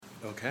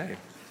Okay,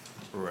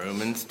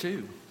 Romans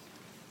 2.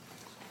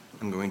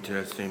 I'm going to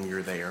assume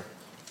you're there.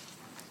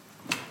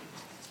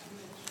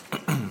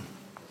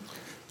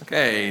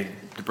 Okay,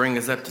 to bring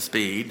us up to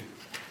speed,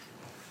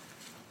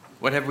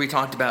 what have we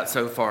talked about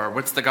so far?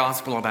 What's the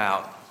gospel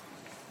about?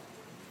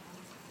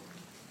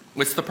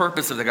 What's the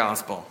purpose of the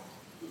gospel?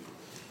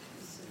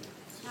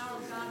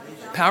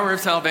 Power of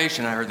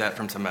salvation. I heard that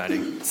from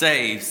somebody.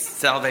 Saves,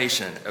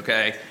 salvation,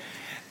 okay?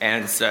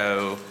 And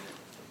so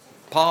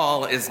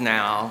Paul is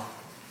now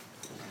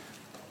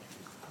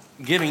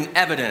giving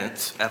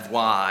evidence of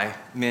why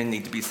men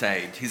need to be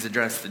saved. He's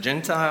addressed the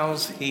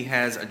Gentiles. He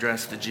has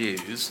addressed the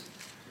Jews.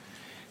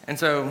 And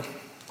so,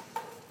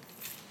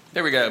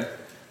 there we go.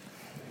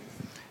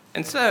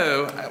 And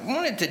so, I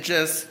wanted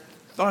to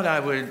thought I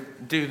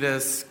would do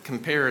this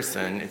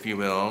comparison, if you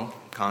will,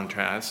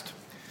 contrast,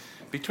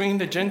 between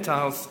the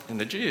Gentiles and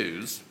the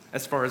Jews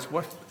as far as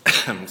what,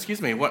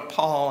 what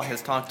Paul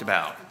has talked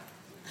about.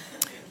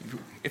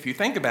 If you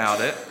think about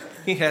it,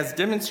 he has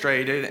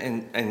demonstrated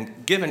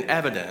and given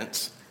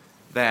evidence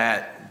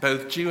that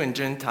both Jew and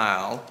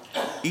Gentile,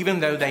 even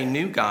though they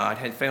knew God,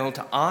 had failed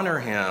to honor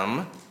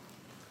him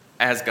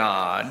as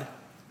God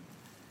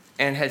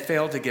and had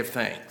failed to give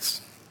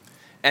thanks.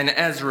 And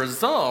as a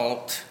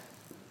result,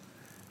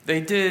 they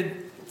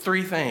did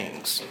three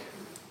things.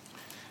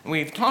 And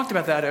we've talked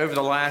about that over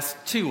the last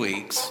 2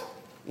 weeks.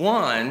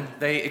 One,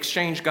 they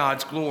exchanged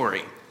God's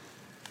glory.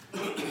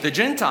 The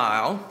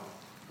Gentile,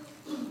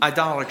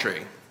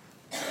 idolatry.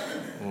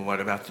 Well,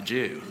 what about the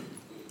Jew?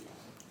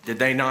 Did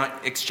they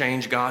not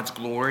exchange God's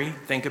glory?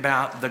 Think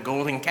about the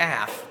golden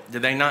calf.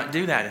 Did they not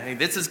do that? Hey,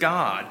 this is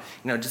God.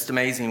 Just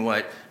amazing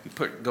what you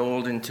put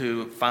gold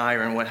into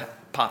fire and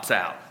what pops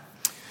out.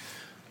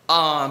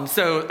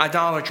 So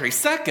idolatry.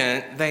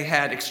 Second, they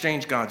had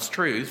exchanged God's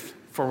truth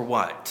for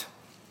what?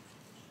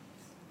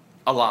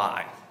 A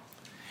lie.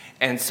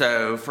 And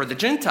so for the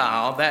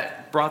Gentile,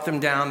 that brought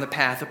them down the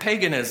path of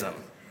paganism.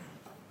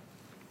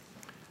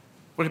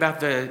 What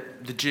about the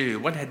Jew?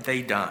 What had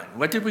they done?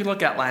 What did we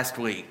look at last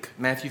week?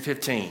 Matthew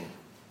 15.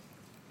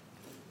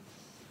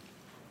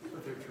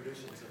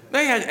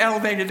 They had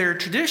elevated their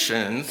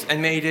traditions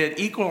and made it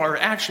equal or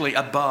actually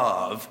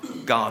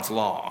above God's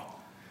law.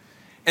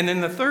 And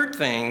then the third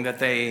thing that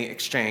they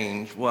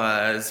exchanged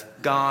was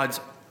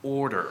God's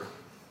order.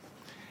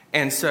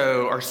 And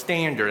so our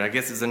standard, I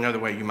guess, is another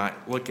way you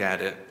might look at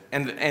it.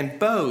 And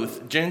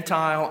both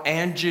Gentile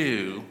and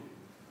Jew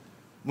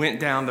went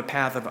down the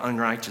path of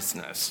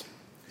unrighteousness.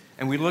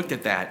 And we looked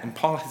at that, and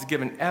Paul has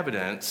given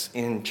evidence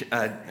in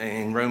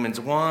Romans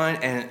 1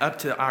 and up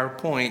to our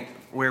point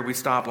where we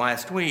stopped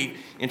last week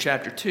in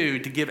chapter 2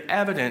 to give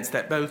evidence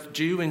that both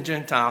Jew and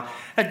Gentile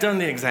had done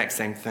the exact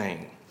same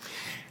thing.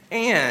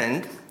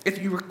 And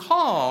if you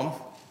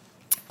recall,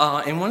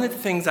 and one of the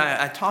things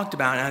I talked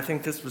about, and I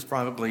think this was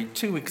probably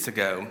 2 weeks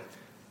ago,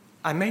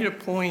 I made a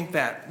point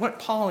that what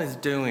Paul is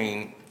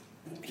doing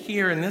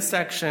here in this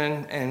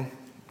section and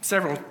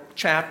several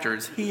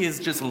chapters, he is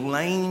just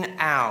laying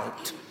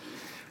out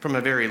from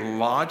a very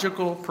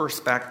logical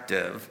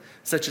perspective,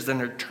 such as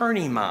an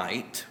attorney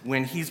might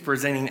when he's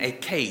presenting a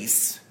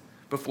case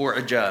before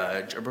a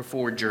judge or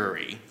before a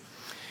jury.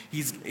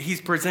 He's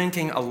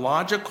presenting a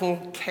logical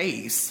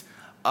case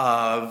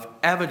of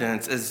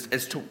evidence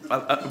as to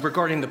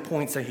regarding the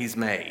points that he's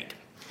made.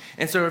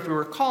 And so if you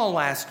recall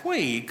last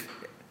week,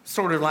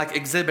 sort of like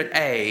Exhibit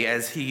A,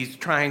 as he's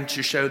trying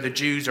to show the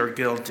Jews are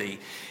guilty,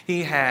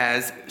 he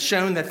has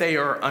shown that they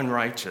are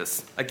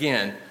unrighteous.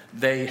 Again,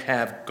 they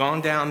have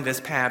gone down this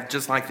path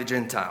just like the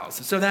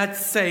Gentiles. So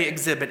that's, say,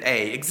 Exhibit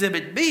A.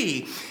 Exhibit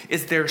B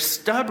is their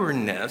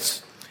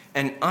stubbornness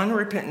and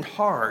unrepentant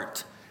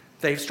heart.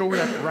 They've stored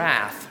up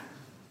wrath,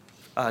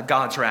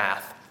 God's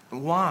wrath.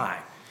 Why?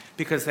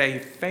 Because they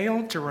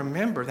failed to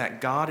remember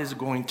that God is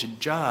going to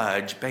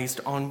judge based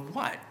on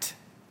what?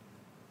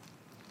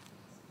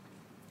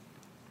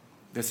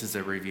 This is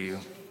a review.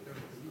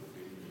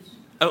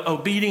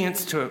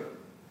 Obedience to,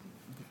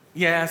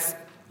 yes,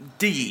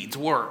 deeds,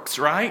 works,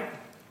 right?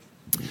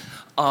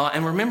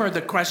 And remember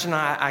the question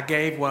I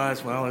gave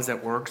was, well, is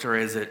it works or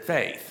is it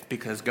faith?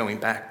 Because going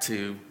back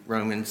to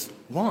Romans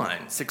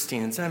 1,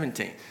 16 and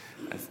 17,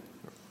 I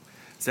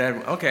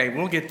said, okay,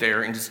 we'll get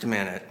there in just a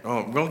minute.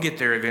 We'll get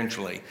there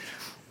eventually.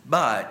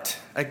 But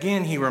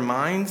again, he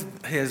reminds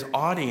his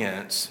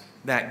audience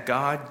that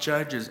God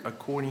judges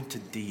according to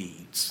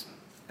deeds.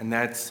 And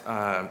that's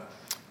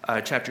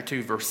chapter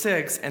 2, verse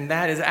 6. And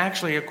that is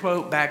actually a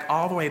quote back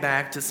all the way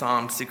back to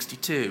Psalm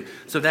 62.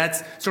 So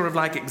that's sort of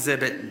like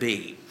Exhibit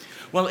B.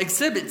 Well,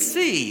 Exhibit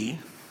C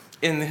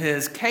in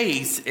his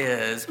case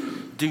is,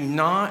 do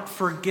not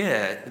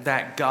forget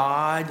that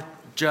God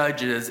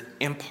judges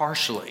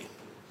impartially.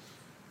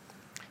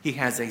 He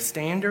has a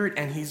standard,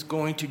 and he's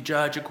going to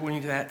judge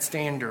according to that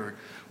standard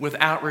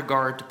without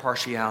regard to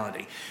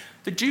partiality.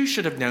 The Jews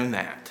should have known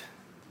that.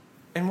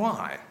 And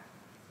why?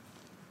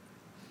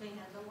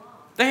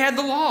 They had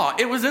the law.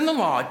 It was in the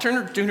law.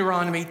 Turn to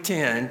Deuteronomy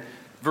 10,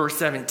 verse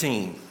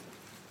 17.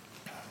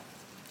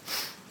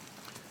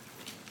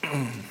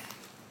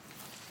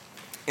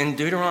 in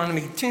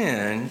Deuteronomy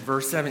 10,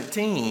 verse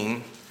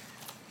 17,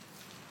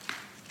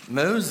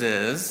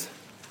 Moses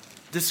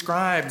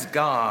describes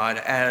God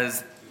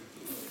as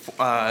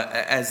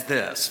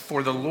this: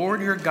 "For the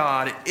Lord your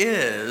God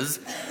is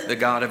the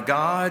God of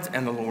gods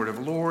and the Lord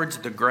of lords,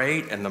 the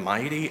great and the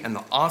mighty and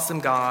the awesome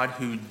God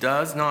who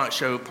does not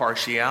show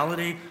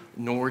partiality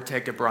nor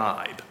take a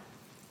bribe."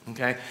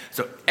 Okay?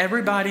 So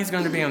everybody's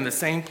going to be on the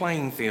same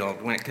playing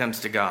field when it comes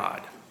to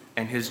God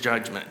and his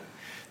judgment.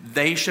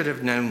 They should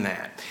have known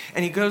that.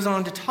 And he goes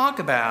on to talk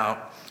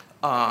about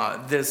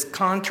this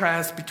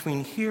contrast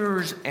between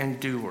hearers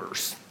and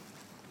doers.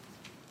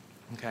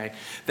 Okay?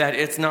 That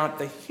it's not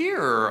the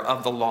hearer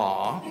of the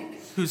law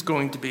who's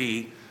going to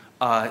be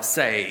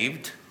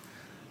saved,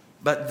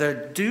 but the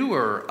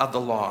doer of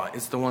the law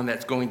is the one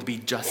that's going to be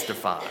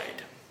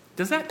justified.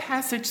 Does that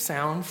passage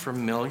sound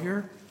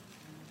familiar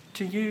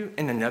to you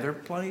in another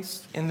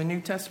place in the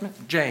New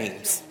Testament?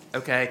 James,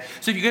 okay?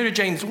 So if you go to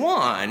James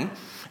 1,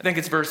 I think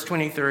it's verse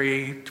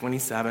 23,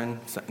 27,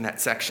 in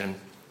that section.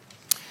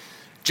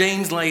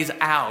 James lays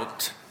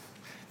out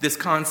this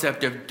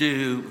concept of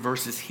do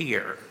versus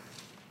hear.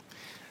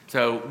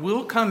 So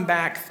we'll come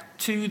back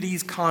to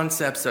these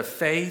concepts of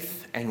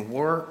faith and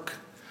work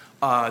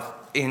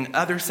in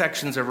other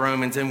sections of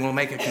Romans, and we'll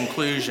make a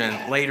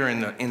conclusion later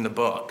in the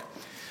book.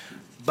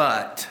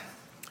 But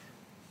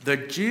the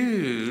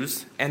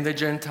Jews and the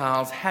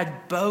Gentiles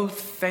had both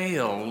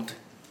failed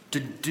to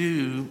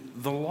do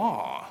the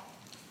law.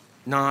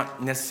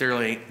 Not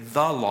necessarily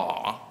the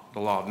law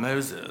of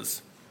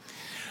Moses.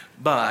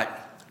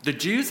 But the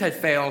Jews had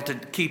failed to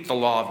keep the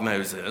law of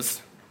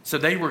Moses, so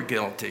they were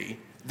guilty.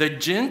 The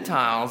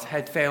Gentiles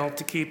had failed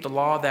to keep the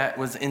law that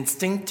was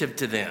instinctive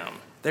to them.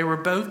 They were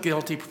both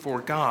guilty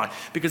before God,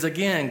 because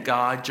again,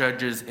 God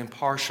judges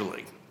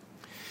impartially.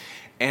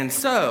 And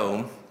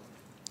so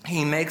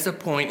he makes a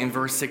point in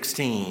verse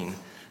 16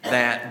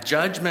 that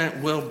judgment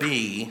will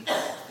be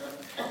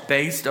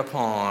based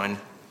upon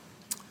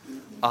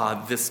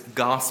this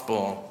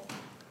gospel.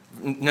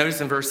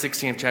 Notice in verse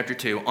 16 of chapter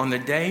 2, "On the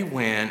day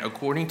when,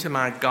 according to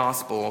my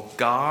gospel,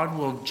 God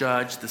will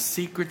judge the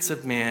secrets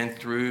of men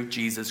through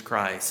Jesus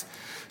Christ."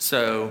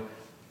 So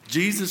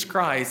Jesus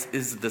Christ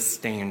is the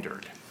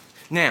standard.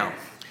 Now,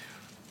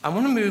 I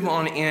want to move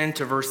on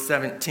into verse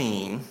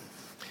 17,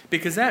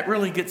 because that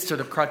really gets to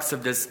the crux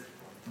of this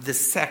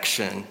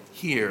section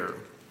here,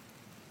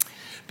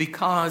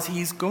 because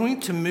he's going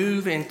to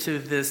move into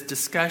this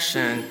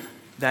discussion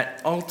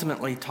that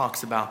ultimately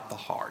talks about the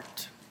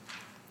heart.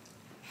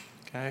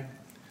 Okay?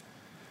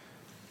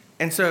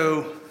 And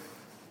so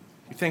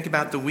you think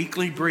about the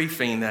weekly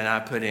briefing that I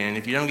put in.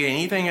 If you don't get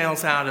anything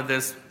else out of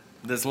this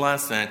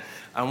lesson,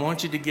 I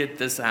want you to get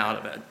this out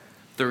of it.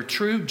 The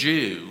true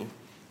Jew,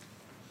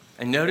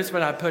 and notice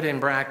what I put in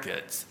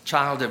brackets,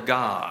 child of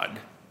God,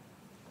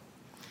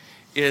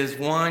 is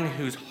one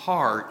whose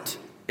heart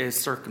is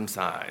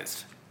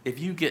circumcised. If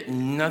you get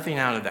nothing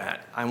out of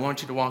that, I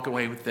want you to walk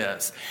away with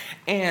this.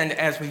 And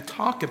as we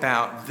talk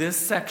about this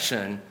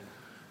section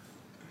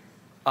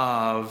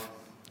of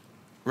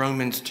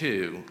Romans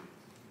 2,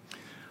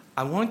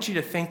 I want you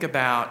to think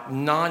about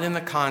not in the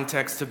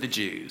context of the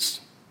Jews.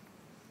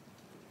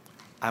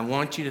 I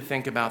want you to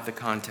think about the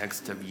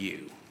context of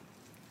you,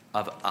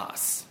 of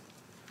us,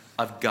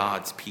 of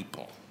God's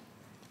people.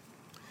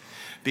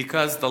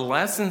 Because the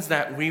lessons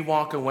that we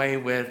walk away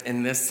with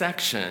in this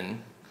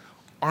section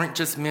aren't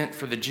just meant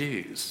for the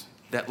Jews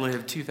that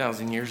lived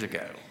 2,000 years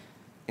ago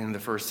in the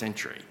first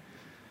century.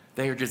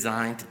 They are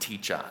designed to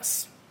teach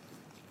us.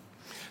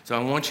 So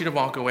I want you to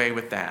walk away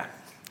with that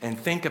and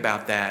think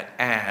about that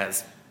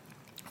as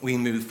we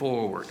move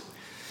forward.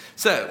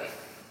 So,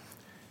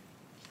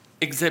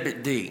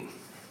 Exhibit D.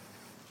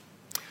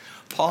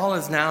 Paul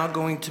is now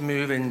going to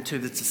move into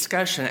the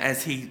discussion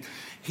as he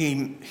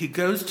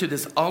goes to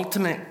this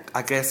ultimate,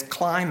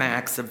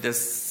 climax of this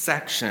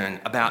section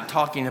about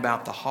talking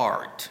about the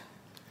heart.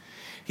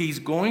 He's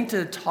going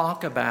to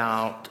talk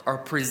about or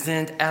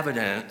present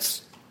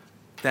evidence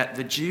that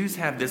the Jews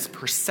have this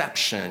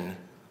perception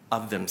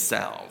of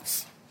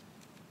themselves.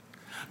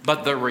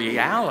 But the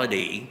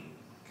reality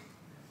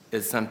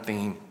is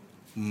something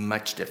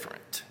much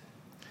different.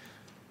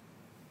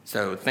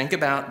 So think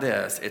about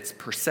this. It's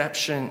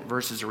perception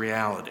versus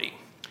reality.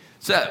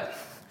 So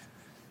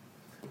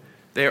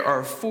there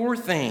are 4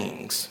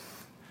 things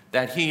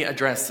that he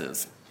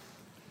addresses.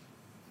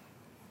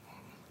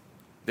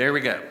 There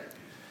we go.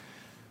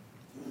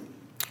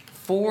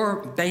 4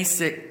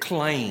 basic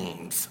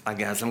claims, I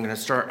guess. I'm going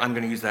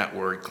to use that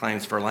word,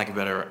 claims, for lack of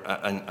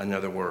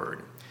another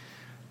word.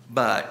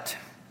 But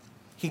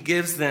he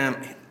gives them,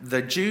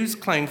 the Jews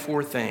claim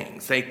 4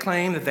 things. They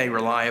claim that they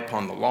rely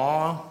upon the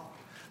law,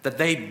 that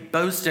they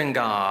boast in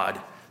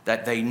God,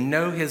 that they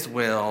know his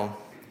will,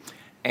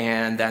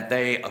 and that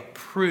they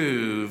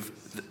approve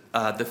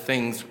the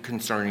things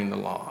concerning the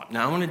law.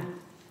 Now, I want to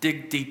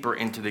dig deeper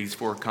into these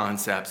 4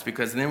 concepts,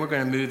 because then we're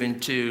going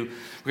to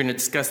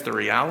discuss the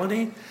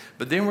reality,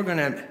 but then we're going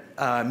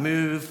to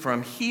move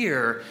from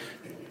here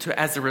to,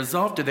 as a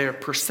result of their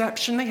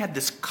perception, they had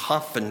this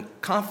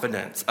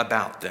confidence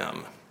about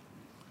them.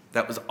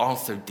 that was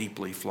also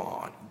deeply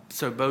flawed.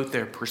 So both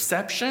their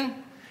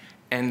perception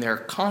and their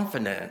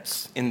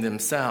confidence in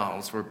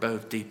themselves were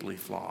both deeply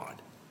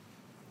flawed.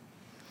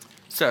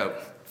 So,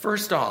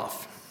 first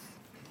off,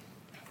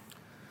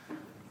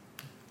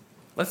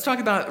 let's talk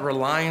about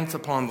reliance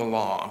upon the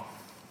law.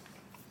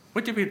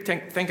 What did we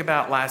think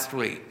about last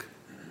week?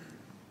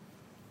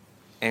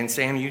 And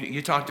Sam,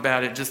 you talked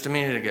about it just a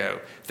minute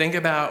ago. Think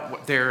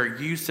about their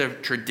use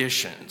of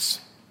traditions.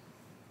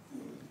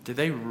 Did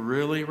they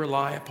really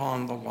rely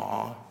upon the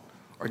law,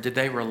 or did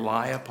they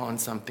rely upon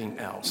something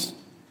else?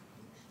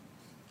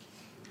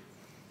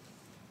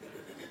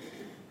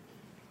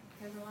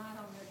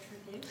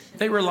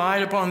 They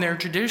relied upon their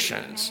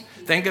traditions.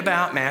 Think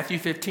about Matthew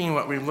 15,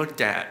 what we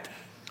looked at.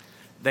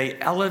 They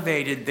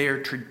elevated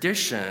their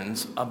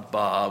traditions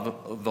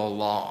above the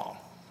law.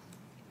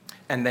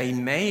 And they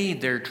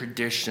made their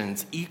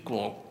traditions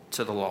equal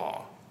to the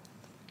law.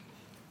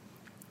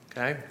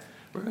 Okay?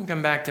 We're going to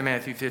come back to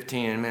Matthew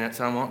 15 in a minute,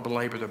 so I won't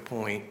belabor the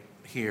point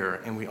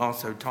here. And we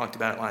also talked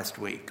about it last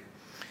week.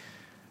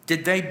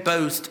 Did they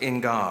boast in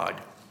God?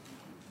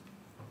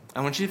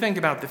 I want you to think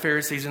about the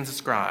Pharisees and the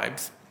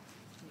scribes.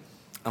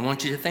 I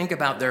want you to think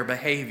about their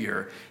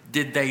behavior.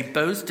 Did they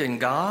boast in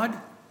God,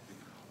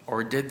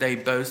 or did they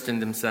boast in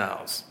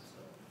themselves?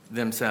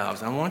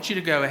 I want you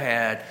to go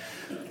ahead.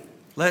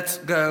 Let's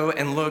go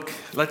and look.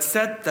 Let's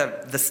set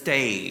the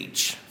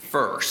stage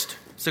first.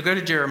 So go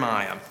to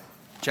Jeremiah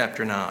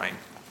chapter 9.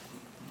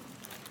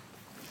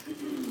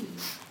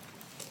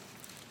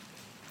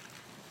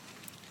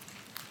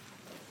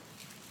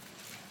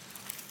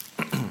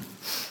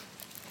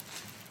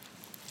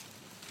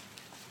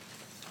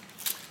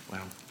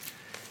 Well,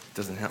 it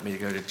doesn't help me to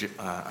go to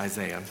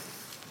Isaiah.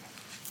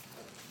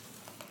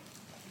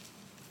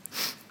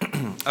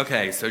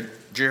 Okay, so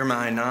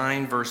Jeremiah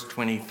 9, verse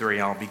 23,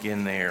 I'll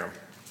begin there.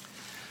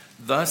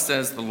 Thus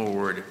says the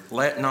Lord,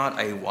 let not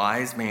a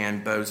wise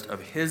man boast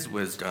of his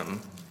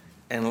wisdom,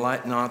 and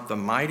let not the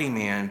mighty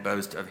man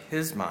boast of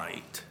his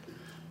might.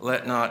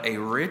 Let not a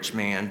rich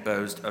man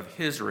boast of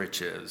his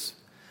riches,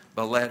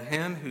 but let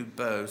him who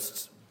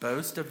boasts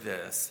boast of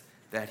this,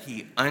 that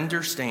he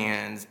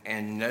understands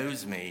and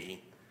knows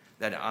me,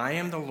 that I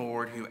am the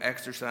Lord who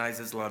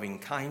exercises loving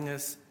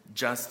kindness,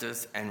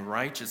 justice, and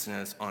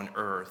righteousness on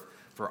earth,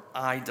 for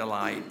I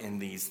delight in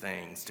these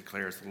things,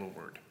 declares the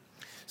Lord.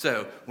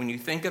 So when you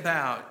think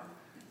about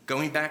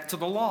going back to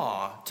the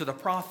law, to the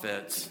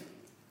prophets,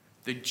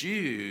 the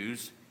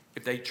Jews,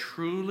 if they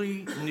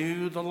truly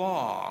knew the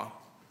law,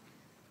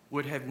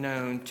 would have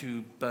known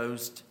to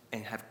boast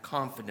and have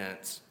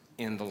confidence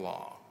in the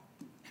law.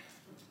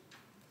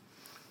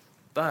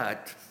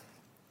 But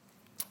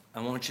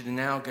I want you to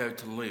now go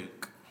to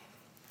Luke,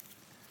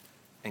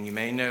 and you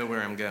may know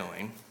where I'm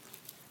going.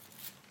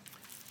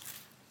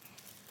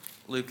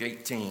 Luke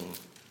 18.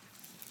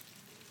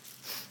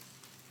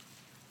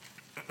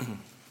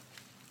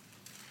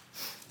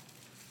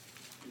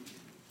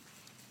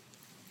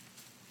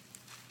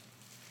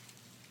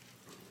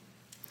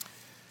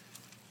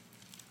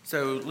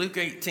 So Luke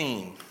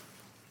 18.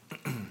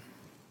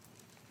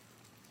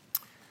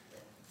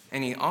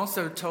 And he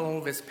also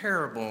told this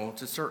parable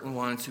to certain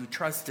ones who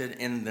trusted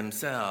in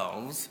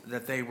themselves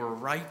that they were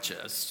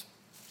righteous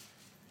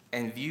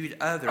and viewed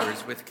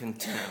others with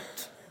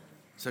contempt.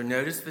 So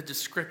notice the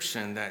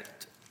description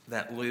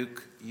that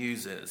Luke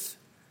uses,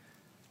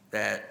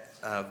 that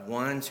of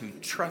ones who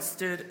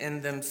trusted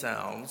in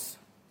themselves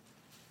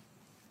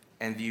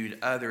and viewed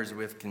others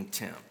with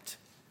contempt.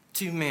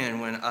 2 men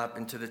went up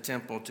into the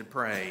temple to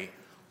pray,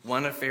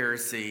 one a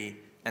Pharisee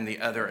and the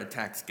other a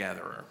tax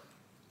gatherer.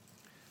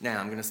 Now,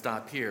 I'm going to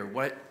stop here.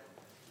 What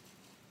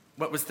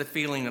was the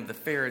feeling of the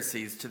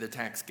Pharisees to the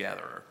tax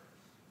gatherer?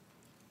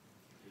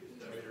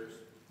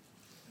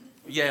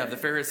 Yeah, the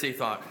Pharisee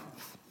thought,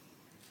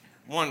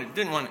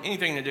 didn't want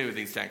anything to do with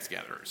these tax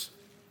gatherers.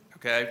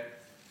 Okay?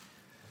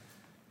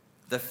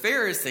 The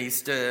Pharisee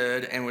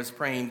stood and was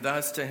praying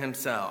thus to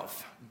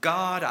himself,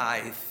 God,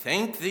 I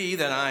thank thee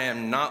that I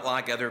am not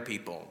like other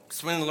people,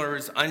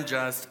 swindlers,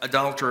 unjust,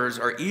 adulterers,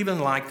 or even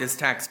like this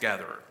tax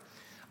gatherer.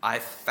 I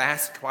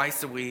fast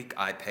twice a week.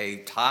 I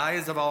pay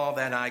tithes of all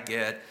that I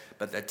get.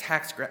 But the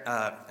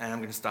and I'm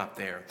going to stop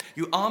there.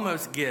 You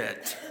almost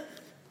get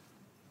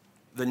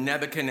the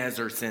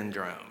Nebuchadnezzar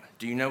syndrome.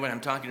 Do you know what I'm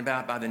talking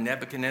about by the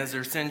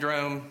Nebuchadnezzar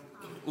syndrome?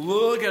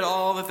 Look at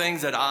all the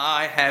things that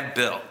I have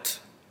built.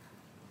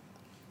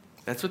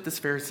 That's what this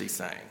Pharisee's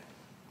saying.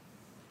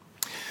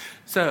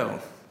 So,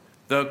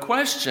 the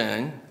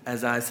question,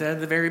 as I said at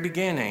the very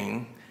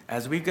beginning,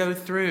 as we go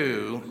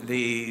through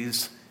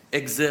these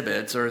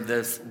exhibits or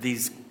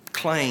these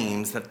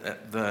claims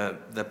that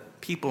the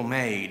people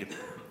made,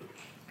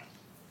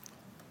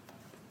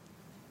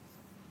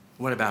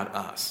 what about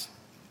us?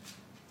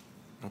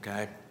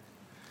 Okay?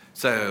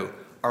 So,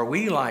 are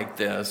we like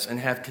this and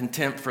have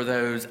contempt for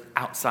those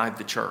outside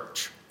the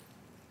church?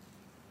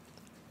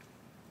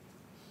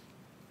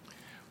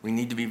 We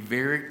need to be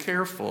very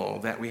careful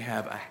that we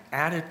have an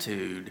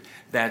attitude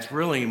that's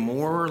really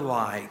more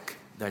like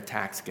the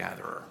tax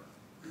gatherer.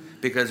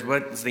 Because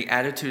what's the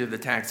attitude of the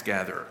tax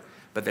gatherer?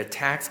 But the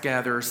tax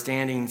gatherer,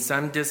 standing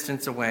some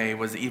distance away,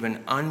 was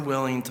even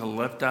unwilling to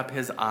lift up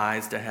his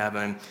eyes to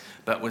heaven,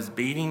 but was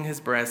beating his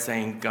breast,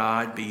 saying,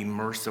 God, be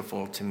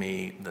merciful to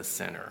me, the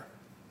sinner.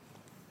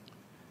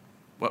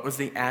 What was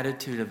the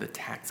attitude of the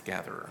tax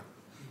gatherer?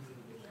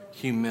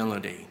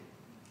 Humility.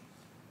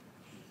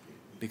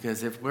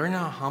 Because if we're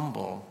not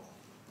humble,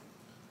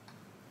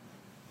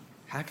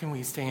 how can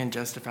we stand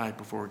justified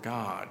before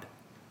God?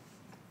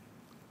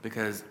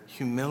 Because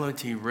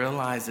humility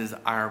realizes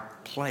our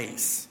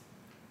place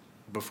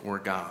before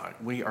God.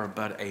 We are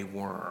but a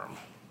worm.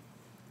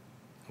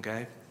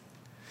 Okay?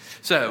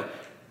 So,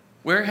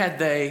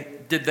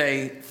 did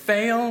they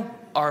fail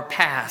or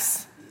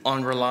pass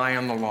on rely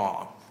on the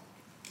law?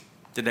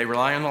 Did they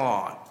rely on the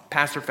law?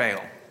 Pass or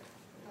fail?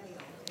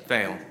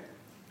 Fail.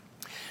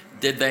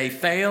 Did they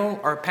fail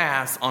or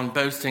pass on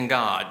boasting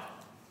God?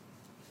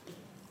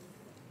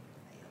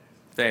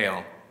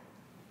 Fail.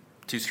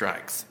 2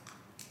 strikes.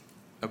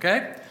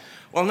 Okay?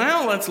 Well,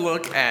 now let's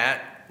look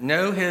at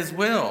know his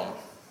will.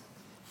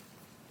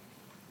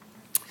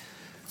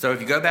 So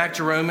if you go back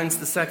to Romans,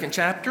 the 2nd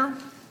chapter,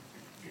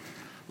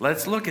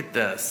 let's look at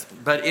this.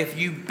 But if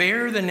you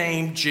bear the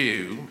name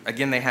Jew,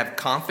 again, they have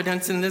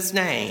confidence in this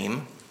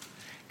name,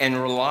 and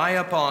rely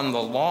upon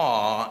the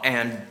law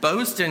and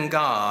boast in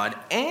God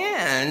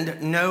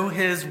and know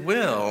his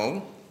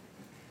will.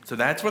 So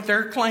that's what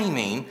they're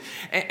claiming.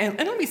 And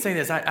let me say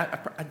this. I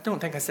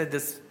don't think I said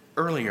this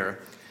earlier.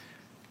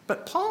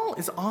 But Paul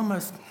is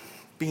almost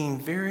being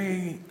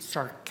very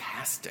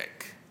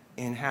sarcastic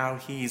in how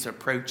he's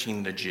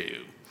approaching the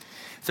Jew.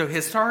 So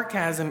his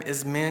sarcasm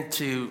is meant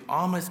to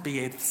almost be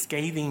a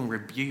scathing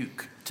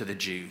rebuke to the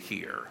Jew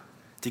here.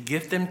 To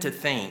get them to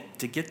think,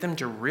 to get them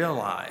to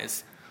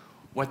realize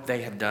what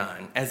they have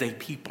done as a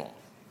people.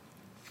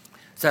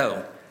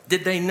 So,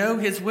 did they know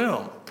his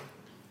will?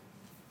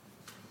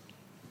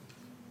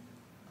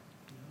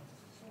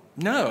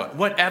 No.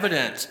 What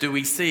evidence do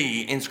we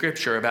see in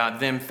Scripture about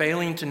them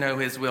failing to know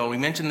his will? We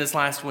mentioned this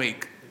last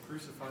week.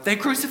 They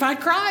crucified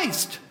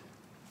Christ.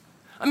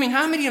 I mean,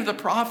 how many of the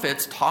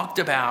prophets talked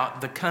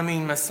about the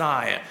coming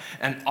Messiah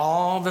and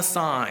all the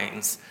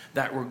signs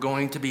that were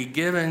going to be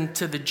given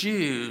to the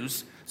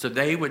Jews so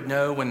they would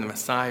know when the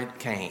Messiah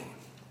came?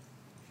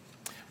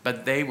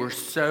 But they were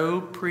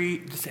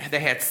they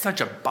had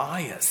such a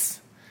bias,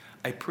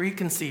 a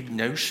preconceived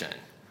notion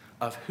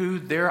of who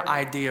their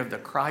idea of the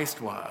Christ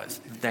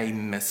was, they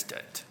missed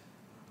it.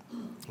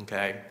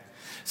 Okay?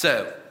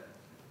 So,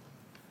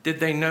 did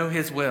they know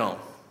his will?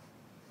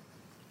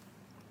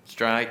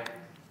 Strike.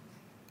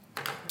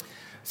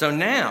 So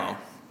now,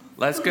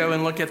 let's go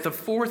and look at the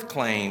 4th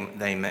claim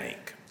they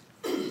make.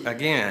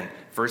 Again,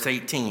 verse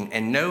 18,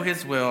 and know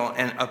his will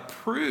and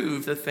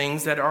approve the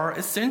things that are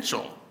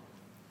essential.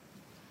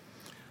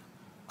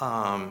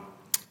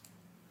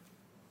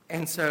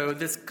 And so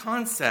this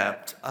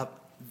concept of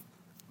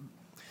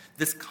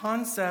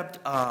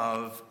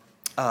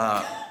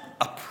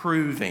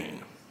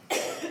approving,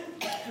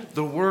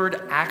 the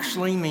word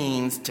actually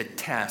means to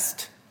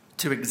test,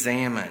 to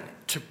examine,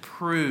 to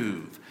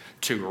prove,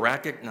 to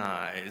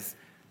recognize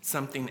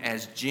something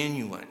as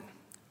genuine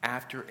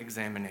after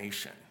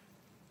examination.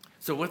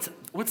 So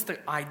what's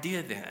the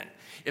idea then?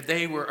 If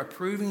they were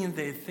approving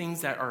the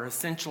things that are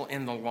essential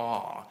in the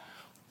law,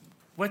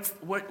 what's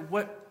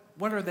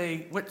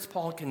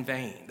Paul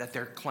conveying that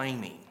they're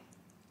claiming?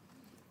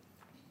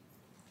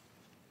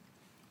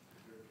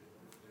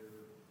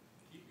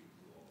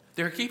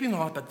 They're keeping the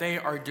law, but they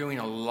are doing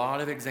a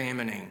lot of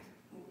examining.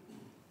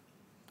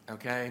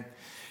 Okay?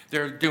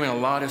 They're doing a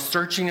lot of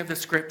searching of the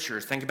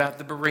Scriptures. Think about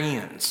the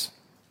Bereans.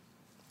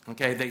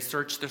 Okay? They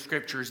searched the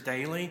Scriptures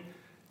daily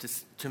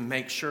to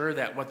make sure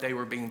that what they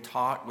were being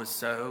taught was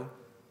so.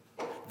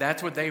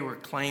 That's what they were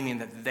claiming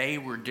that they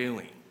were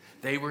doing.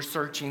 They were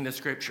searching the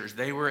Scriptures.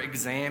 They were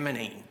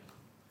examining.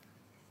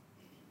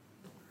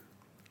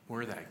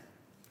 Were they?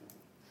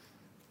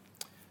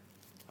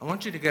 I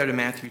want you to go to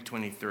Matthew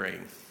 23,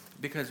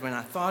 because when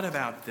I thought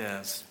about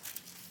this,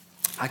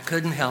 I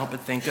couldn't help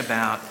but think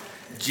about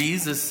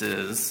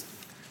Jesus'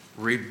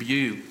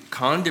 rebuke,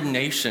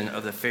 condemnation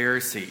of the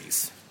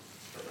Pharisees.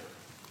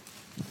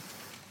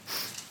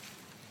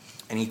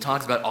 And he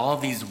talks about all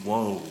these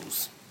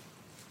woes.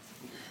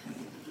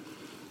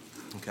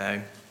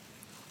 Okay?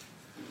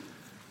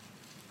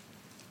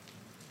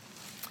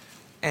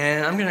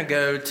 And I'm going to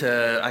go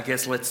to, I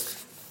guess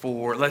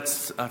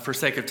for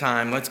sake of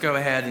time, let's go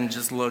ahead and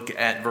just look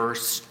at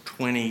verse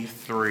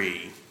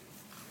 23.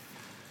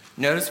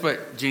 Notice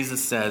what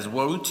Jesus says,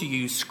 woe to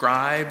you,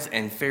 scribes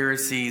and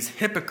Pharisees,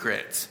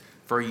 hypocrites,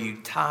 for you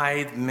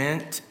tithe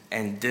mint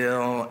and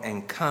dill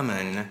and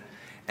cumin,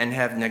 and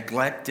have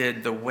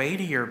neglected the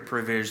weightier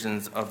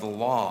provisions of the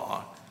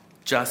law,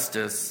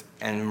 justice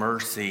and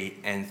mercy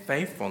and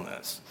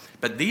faithfulness.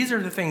 But these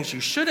are the things you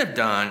should have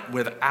done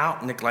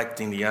without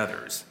neglecting the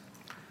others.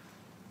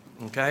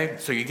 Okay,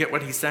 so you get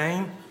what he's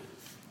saying?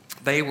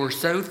 They were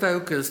so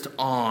focused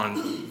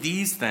on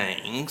these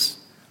things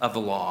of the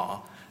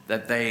law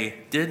that they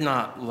did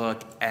not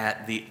look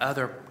at the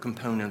other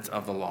components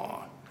of the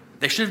law.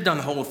 They should have done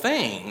the whole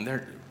thing.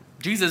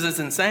 Jesus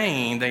isn't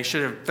saying they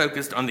should have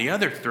focused on the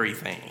other three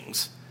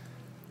things.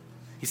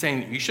 He's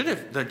saying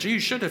the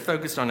Jews should have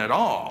focused on it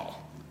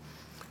all,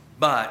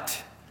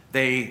 but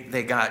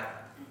they got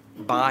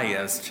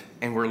biased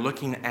and were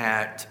looking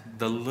at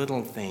the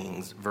little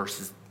things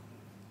versus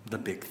the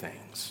big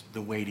things,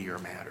 the weightier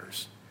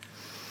matters.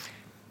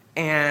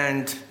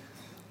 And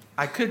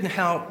I couldn't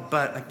help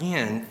but,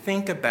 again,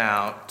 think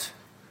about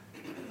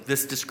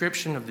this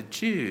description of the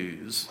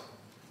Jews,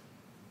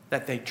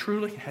 that they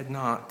truly had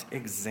not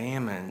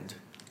examined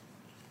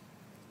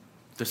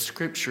the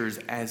scriptures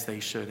as they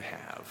should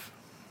have.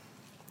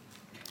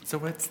 So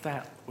what's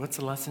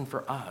the lesson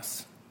for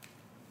us?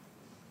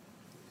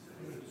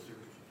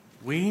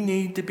 We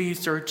need to be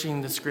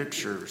searching the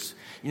scriptures.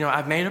 You know,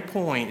 I've made a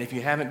point, if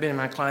you haven't been in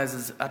my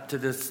classes up to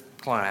this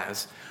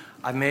class,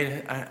 I've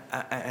made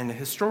an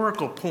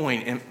historical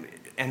point,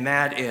 and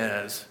that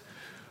is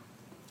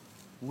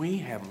we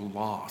have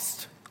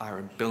lost our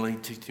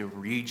ability to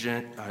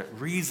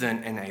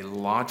reason in a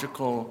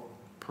logical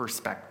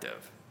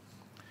perspective.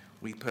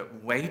 We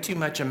put way too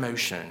much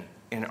emotion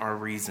in our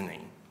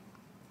reasoning.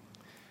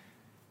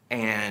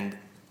 And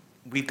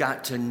we've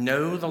got to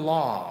know the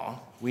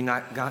law. We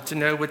got to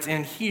know what's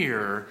in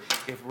here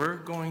if we're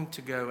going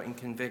to go and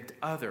convict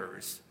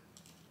others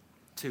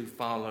to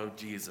follow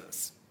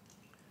Jesus.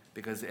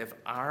 Because if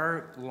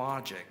our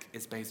logic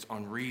is based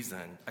on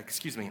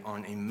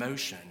on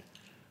emotion,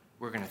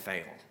 we're going to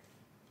fail.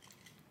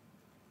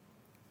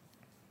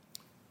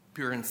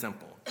 Pure and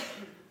simple.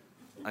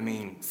 I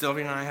mean,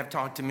 Sylvia and I have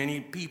talked to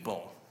many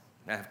people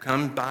that have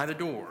come by the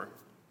door,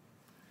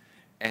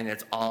 and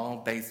it's all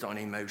based on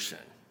emotion.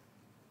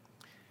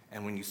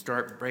 And when you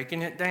start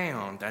breaking it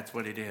down, that's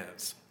what it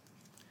is.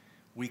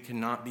 We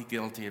cannot be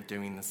guilty of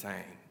doing the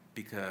same,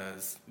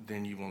 because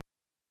then you will.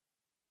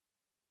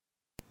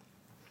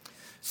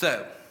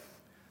 So,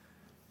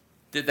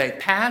 did they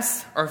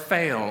pass or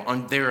fail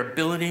on their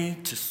ability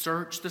to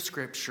search the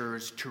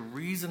scriptures, to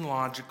reason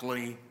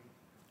logically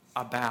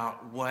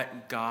about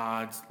what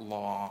God's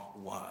law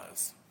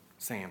was?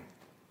 Sam.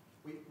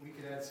 We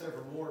could add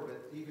several more,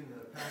 but even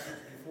the passage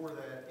before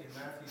that in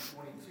Matthew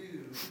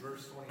 22,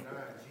 verse 29,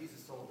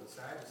 Jesus told the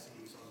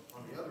Sadducees,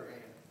 on the other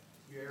hand,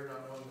 you err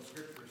not knowing the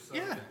scriptures. So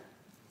Yeah.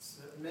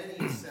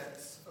 Many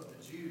sects of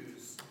the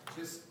Jews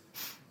just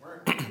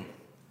weren't.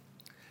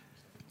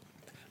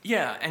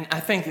 Yeah, and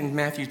I think in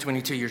Matthew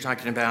 22, you're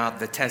talking about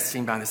the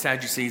testing by the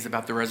Sadducees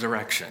about the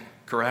resurrection,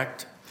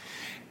 correct?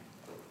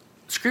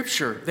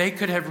 Scripture, they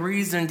could have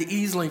reasoned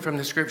easily from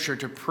the scripture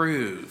to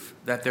prove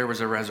that there was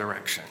a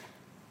resurrection.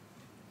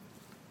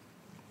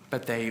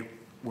 But they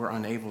were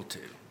unable to.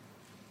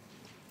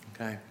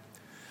 Okay?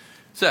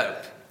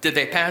 So, did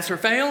they pass or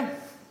fail?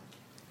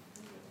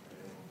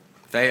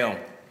 Fail.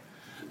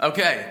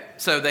 Okay,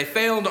 so they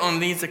failed on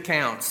these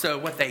accounts. So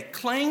what they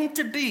claimed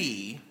to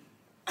be,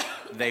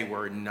 they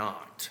were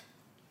not.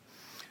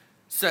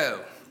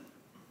 So,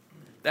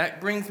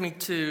 that brings me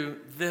to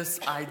this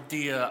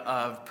idea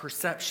of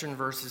perception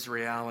versus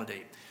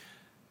reality.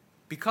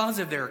 Because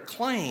of their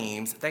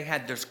claims, they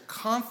had this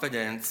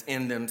confidence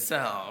in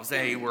themselves.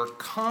 They were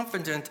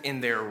confident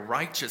in their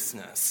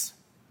righteousness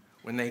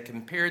when they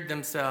compared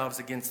themselves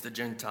against the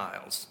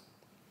Gentiles.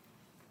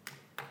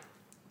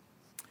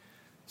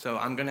 So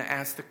I'm going to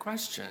ask the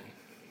question,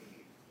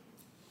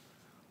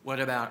 what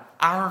about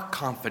our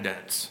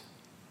confidence?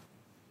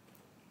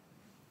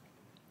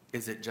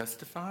 Is it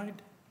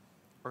justified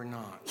or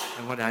not?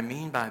 And what I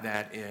mean by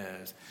that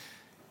is,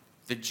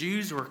 the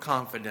Jews were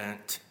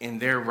confident in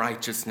their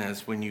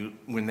righteousness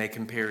when they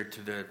compared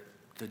to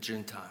the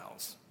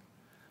Gentiles.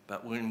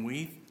 But when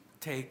we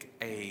take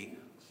a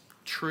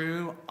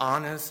true,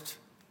 honest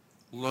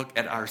look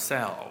at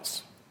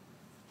ourselves,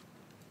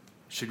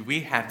 should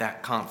we have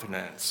that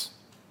confidence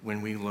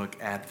when we look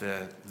at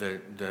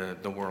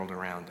the world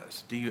around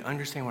us? Do you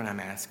understand what I'm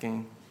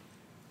asking?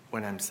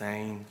 What I'm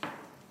saying?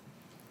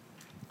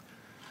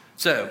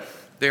 So,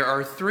 there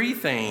are three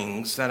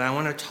things that I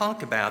want to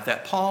talk about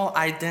that Paul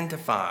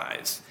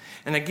identifies.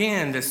 And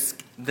again,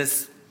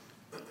 this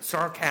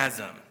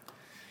sarcasm.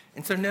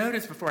 And so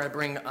notice before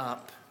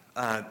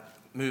I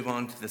move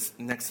on to this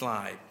next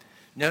slide.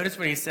 Notice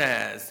what he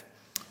says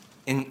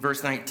in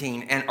verse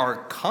 19, and are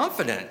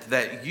confident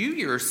that you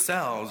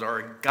yourselves are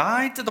a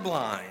guide to the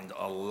blind,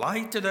 a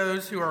light to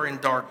those who are in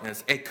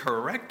darkness, a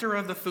corrector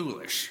of the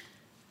foolish.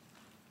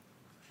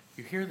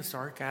 You hear the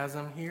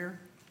sarcasm here?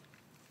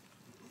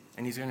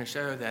 And he's going to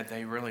show that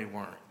they really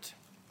weren't.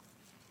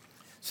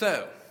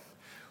 So,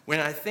 when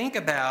I think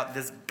about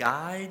this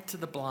guide to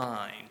the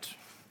blind,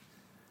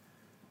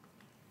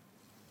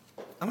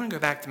 I'm going to go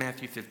back to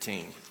Matthew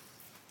 15.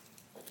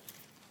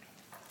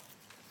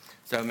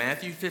 So,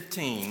 Matthew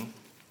 15.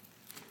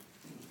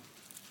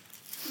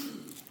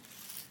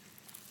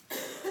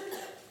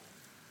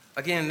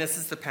 Again, this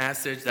is the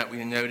passage that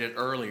we noted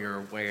earlier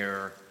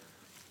where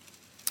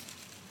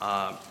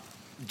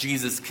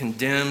Jesus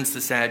condemns the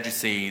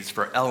Sadducees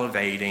for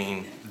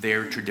elevating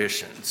their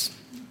traditions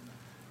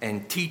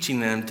and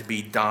teaching them to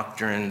be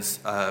doctrines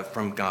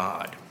from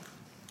God.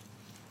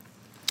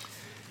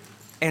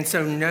 And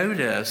so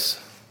notice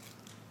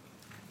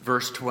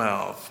verse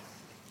 12.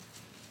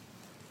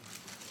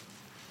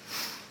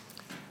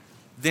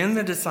 Then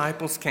the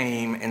disciples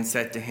came and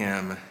said to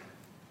him,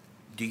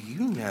 "Do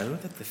you know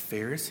that the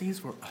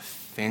Pharisees were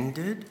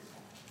offended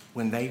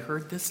when they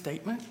heard this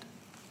statement?"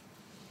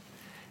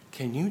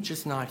 Can you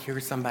just not hear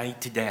somebody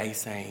today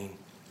saying,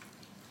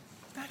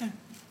 that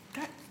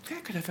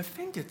could have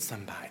offended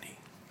somebody?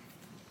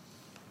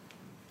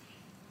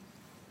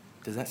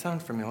 Does that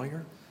sound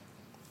familiar?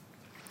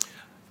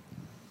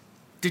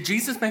 Did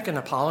Jesus make an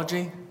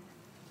apology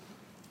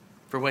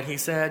for what he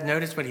said?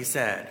 Notice what he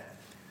said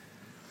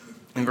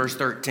in verse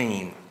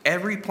 13.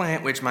 "Every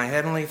plant which my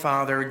heavenly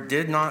Father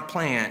did not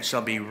plant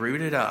shall be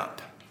rooted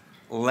up.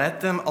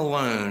 Let them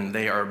alone.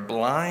 They are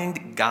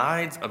blind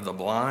guides of the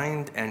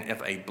blind, and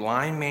if a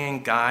blind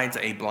man guides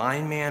a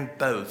blind man,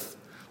 both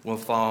will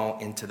fall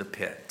into the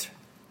pit."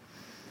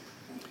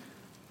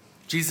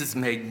 Jesus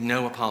made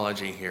no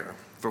apology here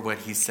for what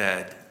he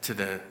said to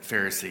the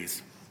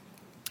Pharisees.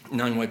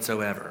 None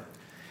whatsoever.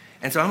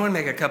 And so I'm going to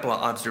make a couple of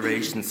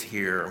observations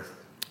here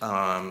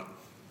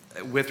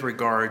with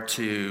regard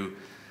to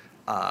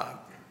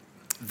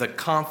the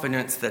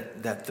confidence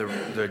that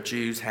the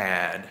Jews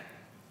had.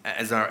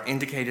 As I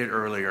indicated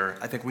earlier,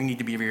 I think we need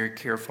to be very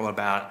careful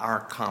about our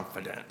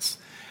confidence.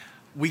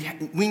 We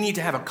need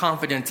to have a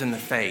confidence in the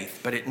faith,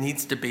 but it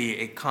needs to be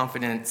a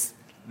confidence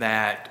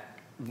that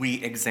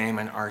we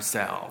examine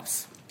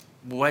ourselves.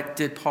 What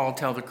did Paul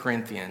tell the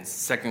Corinthians?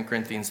 2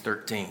 Corinthians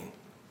 13.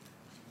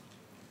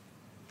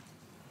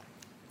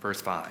 Verse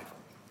 5.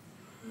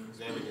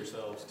 Examine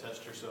yourselves,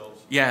 test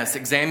yourselves. Yes,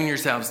 examine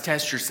yourselves,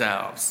 test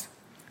yourselves.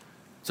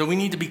 So we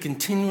need to be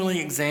continually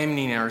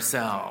examining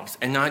ourselves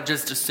and not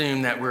just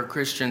assume that we're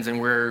Christians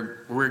and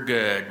we're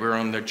good. We're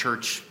on the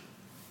church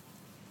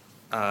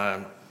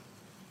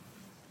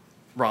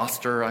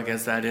roster, I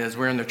guess that is.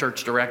 We're in the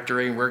church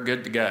directory. We're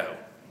good to go.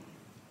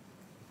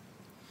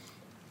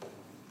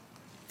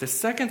 The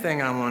second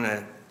thing I want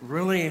to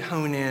really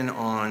hone in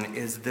on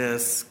is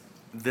this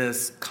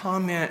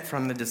comment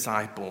from the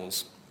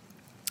disciples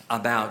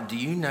about, do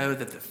you know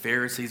that the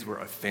Pharisees were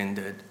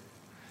offended?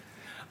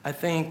 I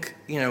think,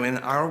 in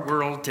our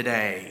world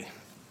today,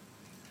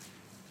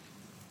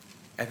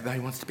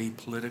 everybody wants to be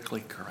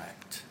politically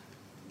correct.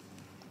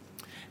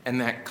 And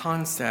that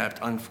concept,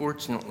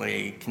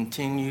 unfortunately,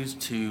 continues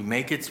to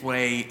make its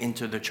way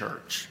into the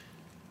church,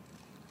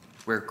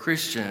 where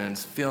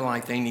Christians feel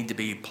like they need to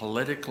be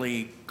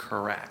politically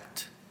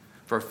correct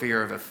for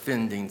fear of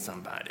offending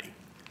somebody.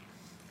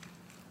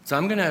 So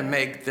I'm going to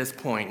make this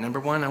point. Number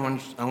one,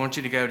 I want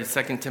you to go to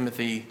 2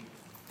 Timothy,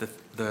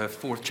 the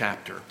 4th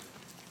chapter.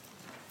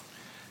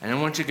 And I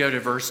want you to go to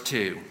verse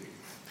 2.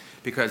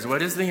 Because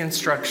what is the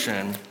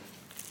instruction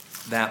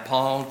that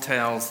Paul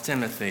tells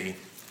Timothy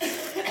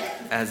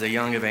as a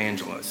young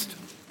evangelist?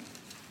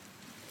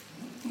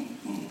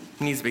 He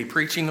needs to be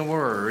preaching the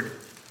word,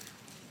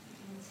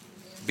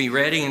 be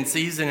ready in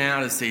season and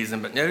out of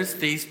season. But notice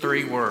these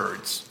 3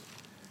 words: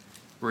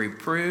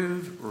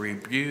 reprove,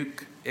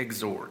 rebuke,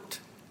 exhort.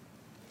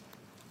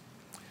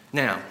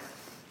 Now,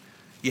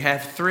 you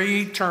have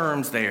 3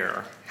 terms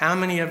there. How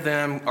many of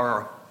them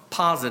are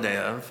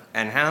positive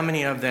and how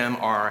many of them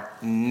are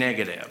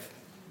negative?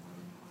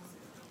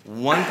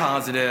 1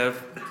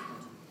 positive,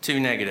 2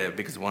 negative,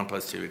 because 1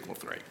 plus 2 equals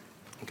 3.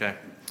 Okay?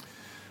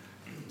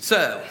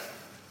 So,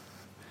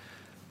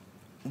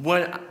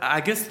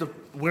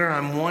 where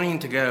I'm wanting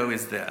to go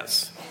is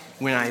this.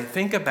 When I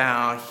think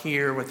about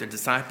here what the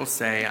disciples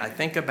say, I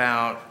think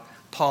about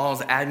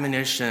Paul's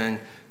admonition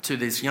to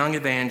this young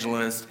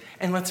evangelist,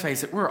 and let's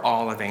face it, we're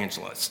all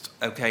evangelists,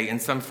 okay, in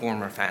some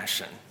form or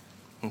fashion,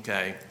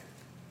 okay?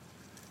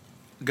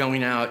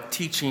 Going out,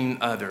 teaching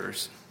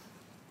others.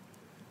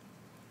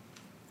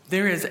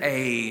 There is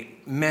a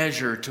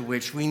measure to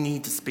which we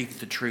need to speak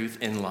the truth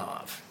in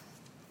love,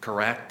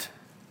 correct?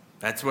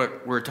 That's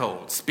what we're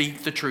told.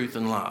 Speak the truth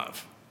in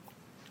love.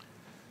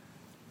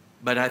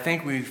 But I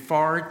think we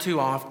far too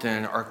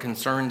often are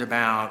concerned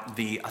about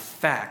the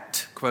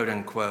effect, quote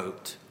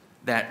unquote,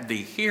 that the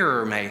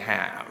hearer may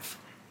have.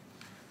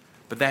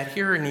 But that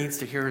hearer needs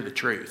to hear the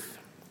truth.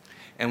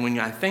 And when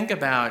I think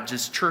about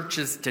just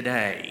churches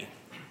today,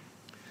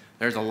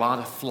 there's a lot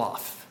of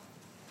fluff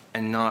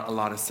and not a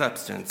lot of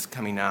substance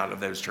coming out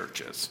of those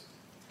churches.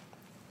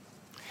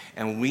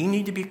 And we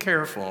need to be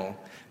careful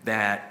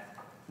that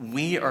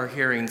we are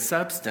hearing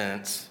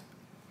substance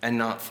and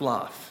not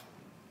fluff.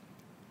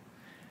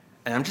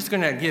 And I'm just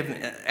going to give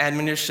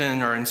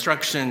admonition or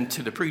instruction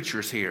to the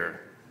preachers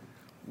here.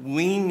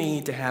 We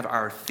need to have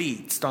our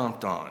feet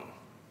stomped on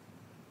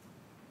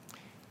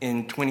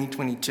in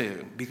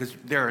 2022 because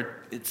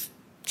it's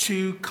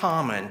too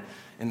common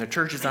in the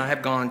churches I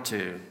have gone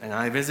to, and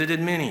I visited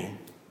many.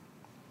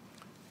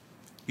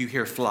 You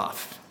hear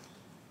fluff.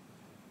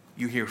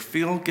 You hear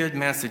feel-good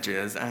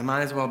messages. I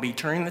might as well be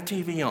turning the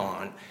TV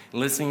on,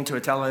 listening to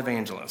a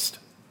televangelist.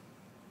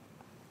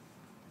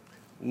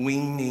 We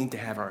need to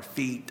have our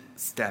feet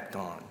stepped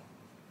on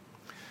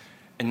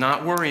and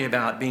not worry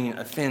about being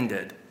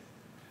offended,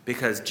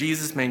 because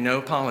Jesus made no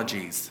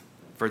apologies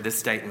for this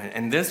statement.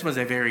 And this was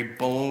a very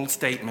bold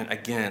statement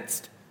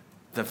against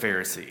the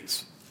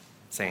Pharisees.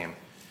 Sam.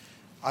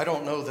 I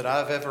don't know that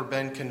I've ever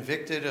been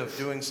convicted of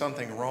doing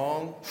something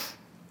wrong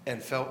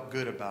and felt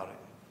good about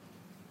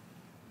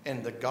it.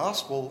 And the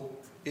gospel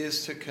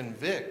is to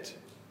convict.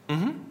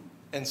 Mm-hmm.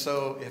 And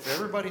so if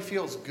everybody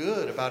feels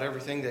good about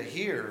everything they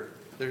hear,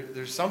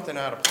 there's something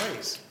out of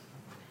place.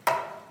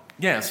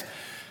 Yes.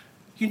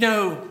 You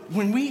know,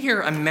 when we hear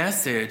a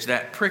message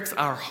that pricks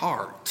our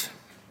heart,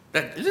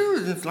 that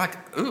it's like,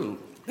 ooh,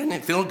 doesn't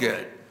it feel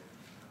good?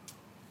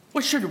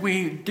 What should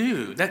we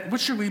do?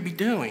 What should we be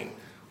doing?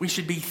 We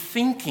should be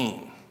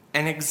thinking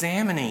and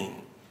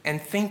examining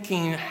and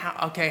thinking,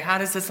 how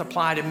does this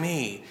apply to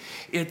me?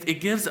 It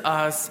gives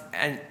us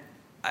a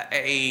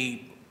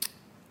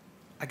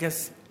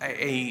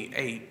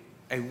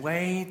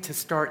way to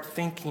start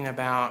thinking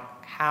about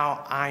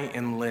how I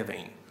am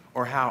living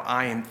or how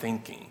I am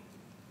thinking.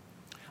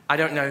 I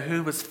don't know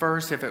who was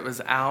first, if it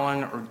was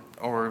Alan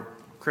or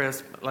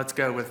Chris. Let's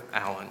go with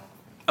Alan.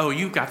 Oh,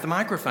 you got the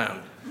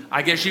microphone.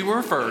 I guess you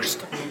were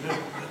first.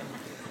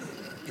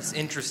 It's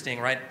interesting,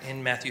 right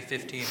in Matthew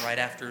 15, right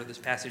after this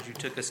passage you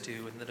took us to,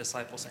 and the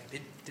disciples saying,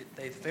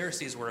 the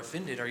Pharisees were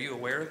offended. Are you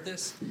aware of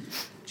this?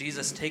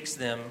 Jesus takes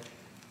them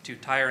to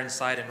Tyre and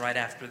Sidon right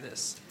after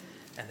this.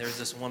 And there's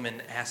this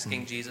woman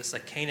asking Jesus, a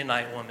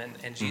Canaanite woman,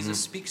 and Jesus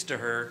speaks to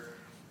her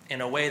in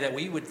a way that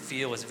we would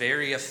feel is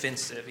very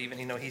offensive. Even,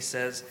 he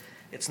says,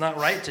 it's not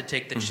right to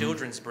take the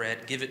children's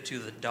bread, give it to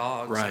the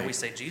dogs. Right. And we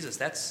say, Jesus,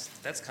 that's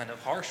kind of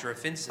harsh or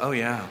offensive. Oh,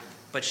 yeah.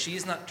 But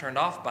she's not turned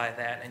off by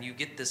that, and you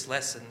get this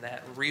lesson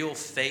that real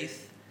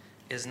faith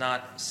is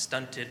not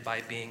stunted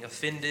by being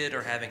offended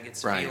or having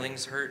its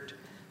feelings hurt.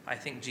 I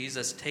think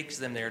Jesus takes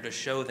them there to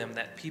show them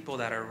that people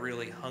that are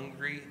really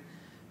hungry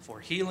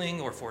for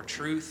healing or for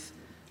truth,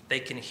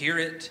 they can hear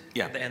it,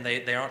 and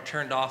they aren't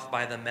turned off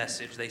by the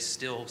message. They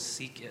still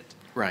seek it.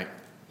 Right,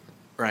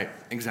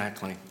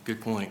 exactly.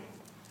 Good point.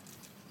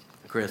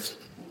 Chris,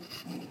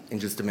 in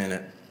just a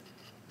minute.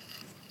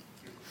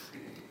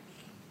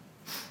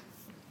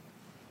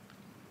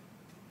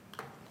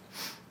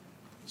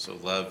 So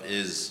love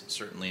is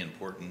certainly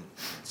important.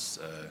 It's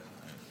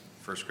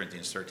 1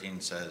 Corinthians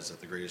 13 says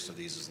that the greatest of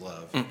these is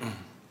love.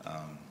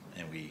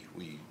 And we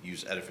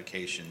use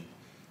edification.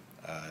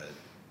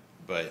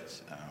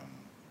 But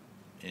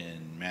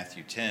in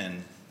Matthew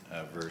 10,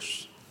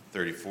 verse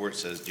 34, it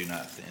says, and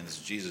this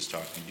is Jesus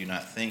talking, do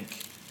not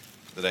think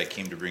that I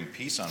came to bring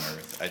peace on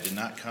earth. I did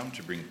not come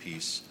to bring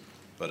peace,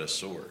 but a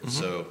sword.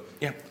 So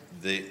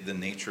the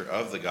nature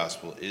of the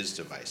gospel is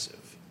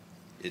divisive.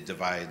 It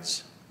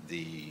divides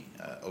the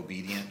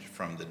obedient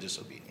from the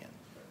disobedient.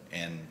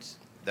 And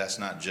that's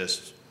not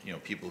just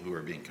people who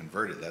are being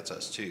converted. That's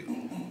us too.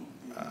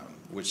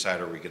 Which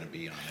side are we going to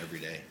be on every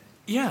day?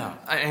 Yeah,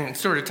 and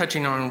sort of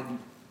touching on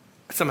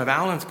some of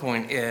Alan's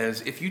point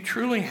is, if you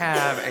truly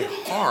have a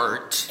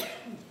heart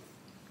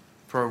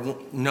for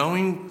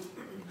wanting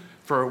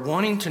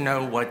to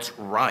know what's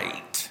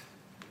right,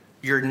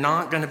 you're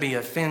not going to be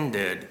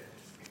offended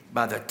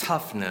by the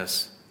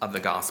toughness of the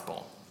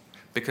gospel.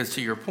 Because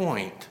to your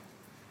point,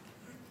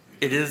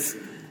 it is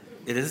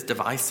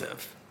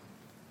divisive.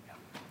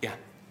 Yeah.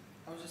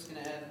 I was just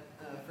going to add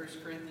 1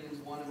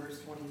 Corinthians 1 and verse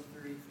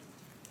 23.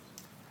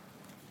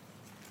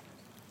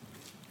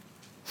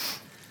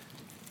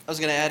 I was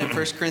going to add in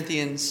 1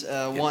 Corinthians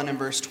 1 and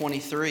verse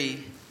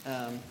 23,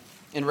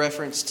 in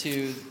reference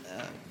to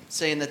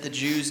saying that the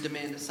Jews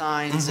demand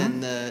signs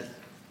and the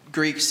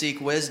Greeks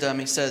seek wisdom.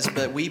 He says,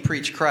 but we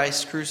preach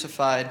Christ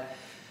crucified,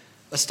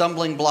 a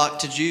stumbling block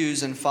to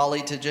Jews and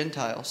folly to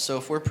Gentiles. So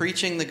if we're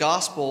preaching the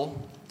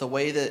gospel the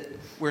way that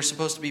we're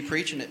supposed to be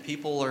preaching it,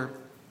 people are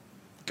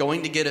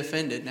going to get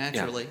offended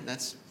naturally.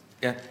 That's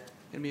going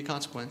to be a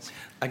consequence.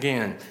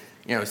 Again,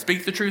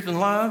 speak the truth in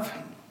love,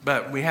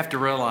 but we have to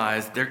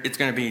realize it's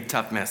going to be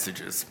tough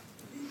messages.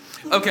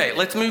 Okay,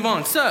 let's move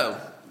on.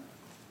 So,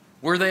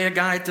 were they a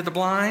guide to the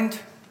blind?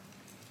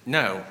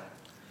 No,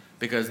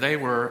 because they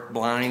were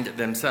blind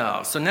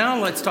themselves. So now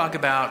let's talk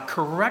about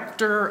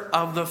corrector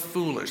of the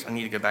foolish. I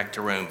need to go back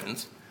to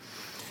Romans.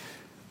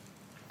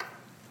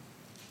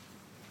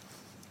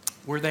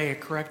 Were they a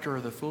corrector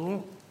of the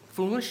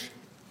foolish?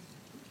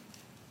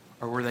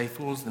 Or were they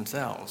fools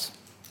themselves?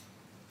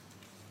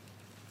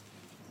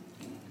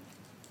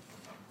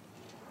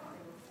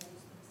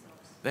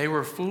 They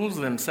were fools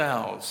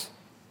themselves.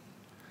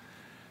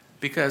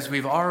 Because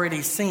we've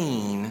already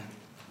seen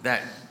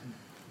that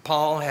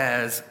Paul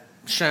has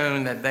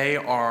shown that they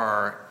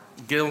are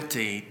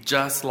guilty,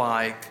 just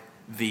like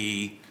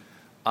the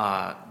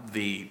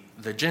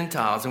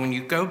Gentiles. And when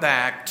you go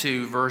back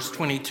to verse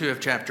 22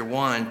 of chapter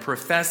 1,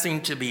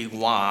 professing to be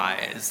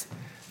wise,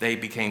 they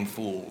became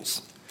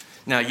fools.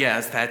 Now,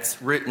 yes,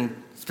 that's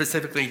written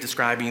specifically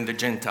describing the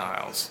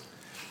Gentiles.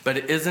 But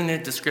isn't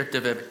it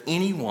descriptive of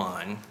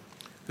anyone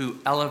who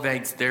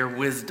elevates their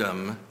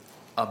wisdom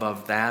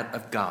above that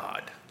of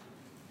God?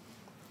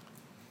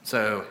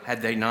 So,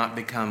 had they not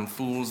become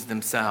fools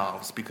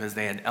themselves because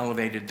they had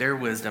elevated their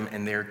wisdom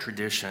and their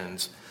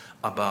traditions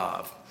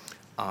above?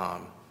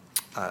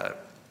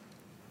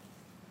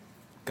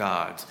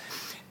 gods.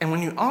 And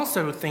when you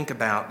also think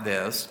about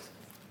this,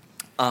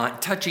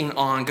 touching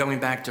on going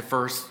back to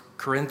 1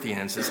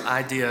 Corinthians, this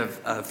idea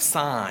of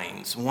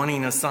signs,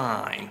 wanting a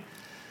sign,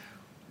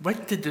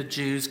 what did the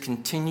Jews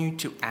continue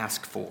to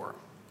ask for?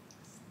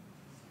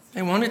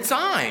 They wanted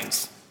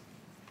signs.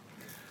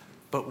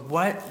 But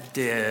what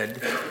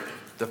did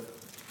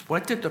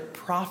the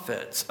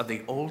prophets of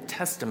the Old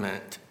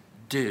Testament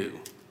do?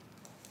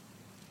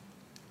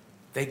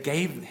 They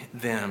gave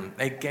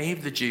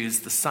the Jews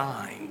the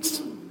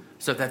signs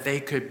so that they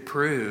could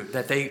prove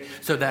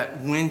so that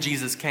when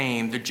Jesus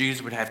came, the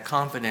Jews would have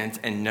confidence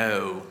and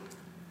know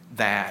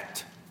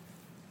that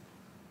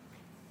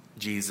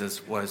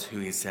Jesus was who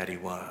he said he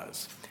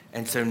was.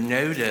 And so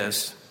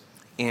notice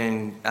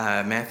in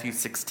Matthew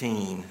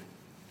 16,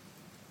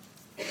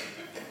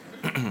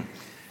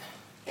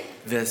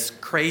 this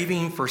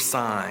craving for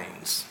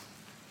signs,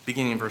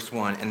 beginning in verse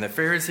 1. And the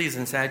Pharisees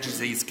and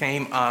Sadducees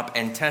came up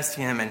and tested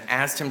him and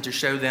asked him to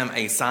show them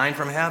a sign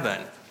from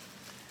heaven.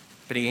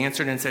 But he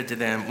answered and said to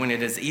them, when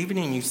it is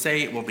evening, you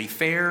say it will be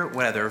fair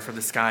weather, for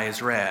the sky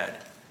is red.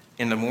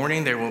 In the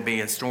morning there will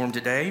be a storm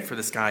today, for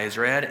the sky is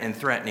red and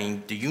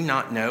threatening. Do you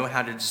not know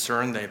how to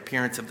discern the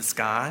appearance of the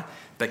sky,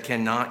 but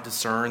cannot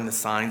discern the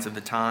signs of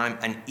the time?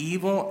 An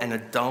evil and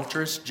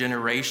adulterous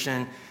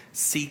generation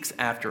seeks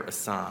after a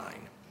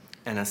sign,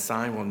 and a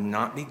sign will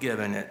not be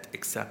given it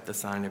except the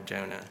sign of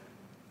Jonah.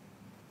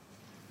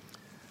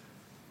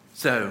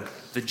 So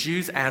the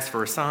Jews asked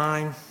for a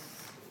sign.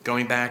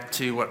 Going back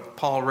to what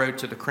Paul wrote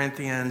to the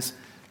Corinthians,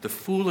 the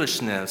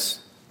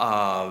foolishness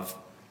of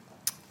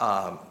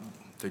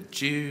the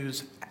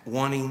Jews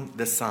wanting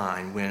the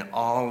sign when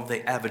all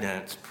the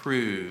evidence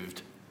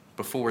proved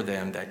before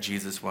them that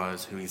Jesus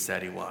was who he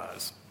said he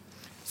was.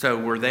 So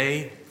were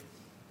they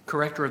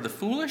corrector of the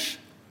foolish?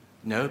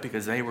 No,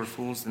 because they were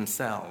fools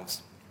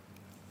themselves.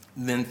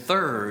 Then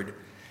third,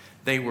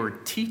 they were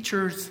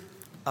teachers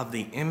of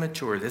the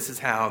immature. This is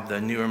how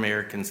the New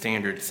American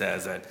Standard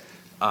says it.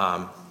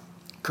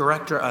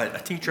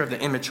 A teacher of the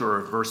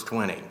immature, verse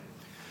 20.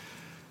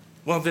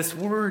 Well, this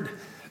word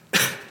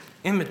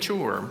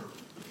immature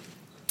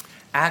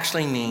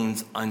actually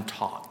means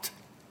untaught.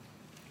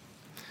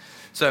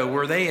 So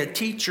were they a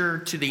teacher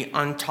to the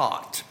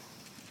untaught?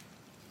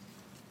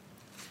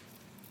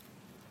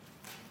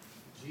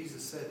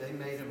 Jesus said they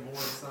made him more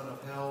son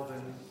of hell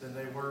than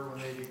they were when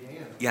they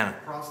began. Yeah.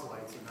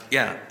 Proselytes in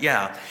that.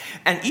 Yeah.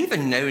 And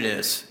even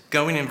notice,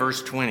 going in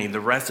verse 20, the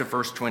rest of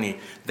verse 20,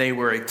 they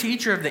were a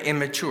teacher of the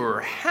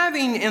immature,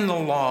 having in the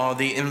law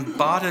the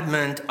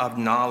embodiment of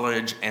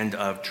knowledge and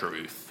of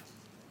truth.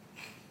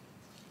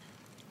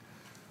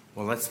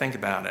 Well, let's think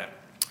about it.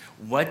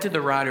 How did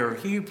the writer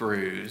of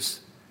Hebrews,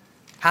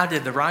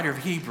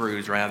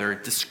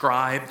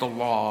 describe the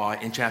law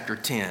in chapter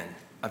 10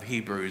 of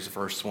Hebrews,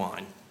 verse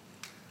 1?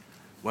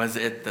 Was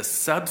it the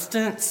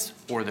substance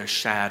or the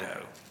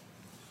shadow?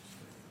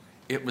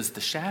 It was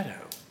the shadow.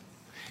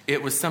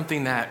 It was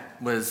something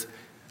that was,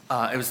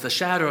 it was the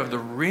shadow of the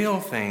real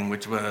thing,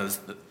 which was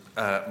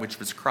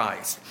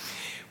Christ.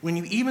 When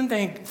you even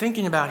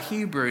thinking about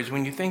Hebrews,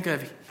 when you think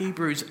of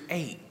Hebrews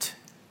 8,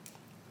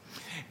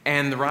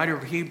 and the writer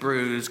of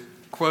Hebrews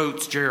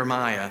quotes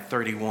Jeremiah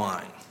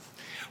 31.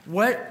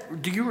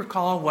 Do you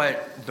recall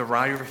what the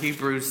writer of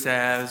Hebrews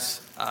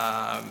says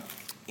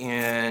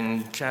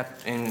in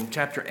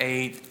chapter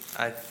 8?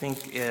 I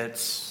think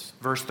it's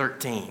verse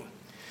 13.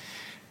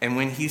 And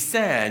when he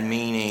said,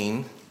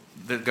 meaning,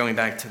 going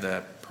back to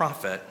the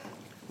prophet,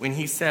 when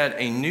he said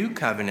a new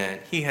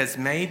covenant, he has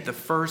made the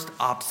first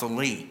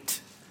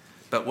obsolete.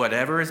 But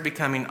whatever is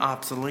becoming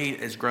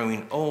obsolete is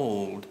growing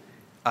old,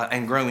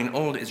 and growing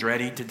old is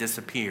ready to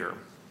disappear.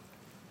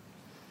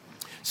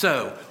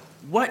 So,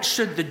 what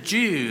should the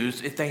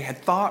Jews, if they had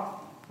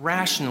thought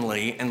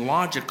rationally and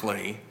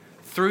logically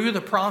through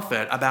the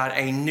prophet about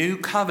a new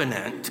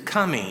covenant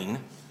coming,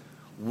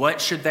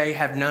 what should they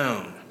have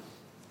known?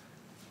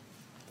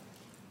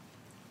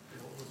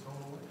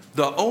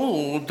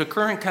 The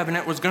current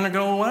covenant was going to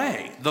go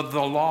away. The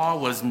law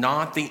was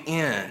not the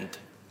end.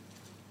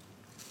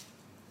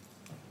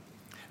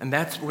 And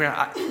that's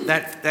where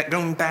that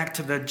going back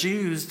to the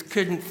Jews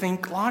couldn't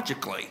think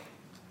logically.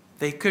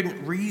 They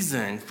couldn't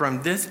reason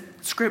from this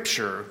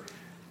scripture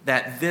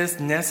that this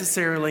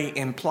necessarily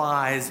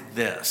implies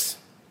this.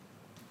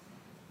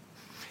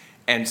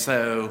 And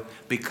so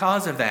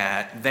because of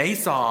that, they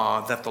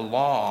saw that the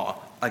law,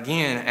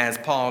 again, as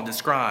Paul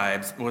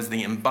describes, was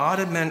the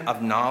embodiment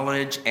of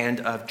knowledge and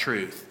of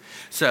truth.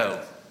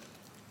 So,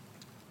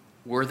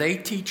 were they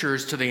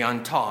teachers to the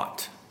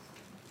untaught?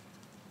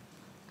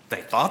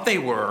 They thought they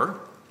were,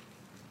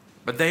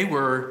 but they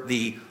were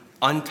the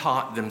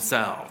untaught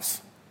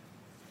themselves.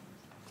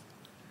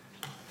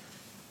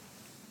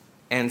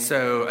 And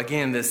so,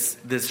 again,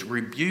 this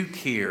rebuke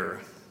here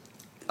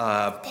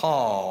of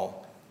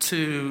Paul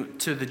to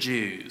the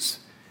Jews.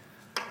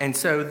 And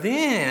so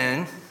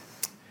then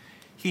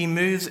he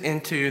moves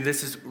into,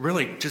 this is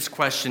really just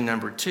question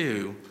number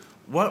 2.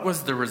 What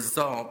was the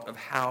result of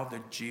how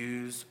the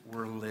Jews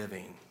were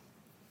living?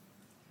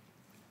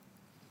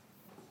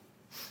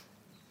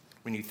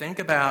 when you think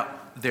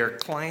about their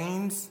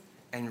claims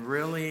and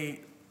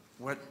really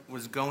what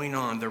was going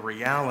on, the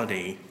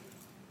reality,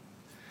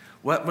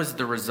 what was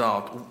the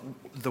result?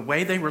 The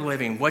way they were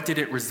living, what did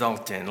it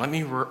result in? Let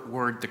me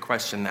word the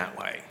question that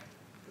way.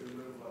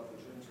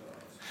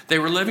 They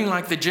were living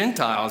like the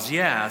Gentiles,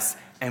 yes.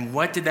 And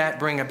what did that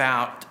bring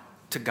about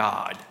to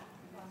God?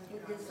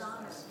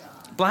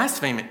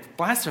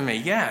 Blasphemy,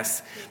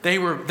 yes.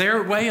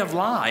 Their way of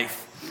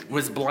life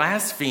was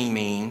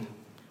blaspheming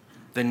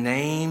the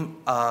name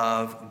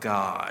of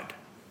God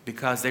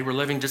because they were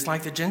living just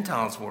like the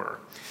Gentiles were.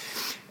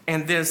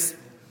 And this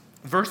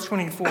verse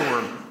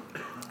 24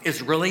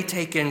 is really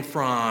taken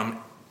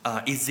from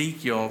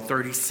Ezekiel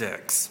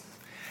 36.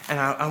 And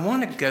I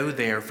want to go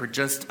there for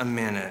just a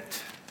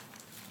minute.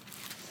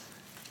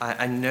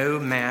 I know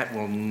Matt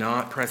will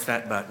not press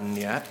that button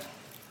yet.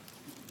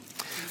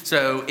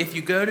 So if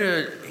you go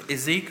to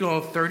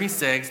Ezekiel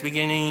 36,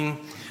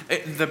 beginning,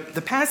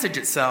 the passage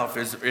itself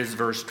is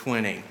verse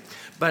 20.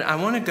 But I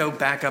want to go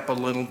back up a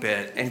little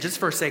bit, and just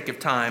for sake of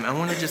time, I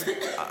want to just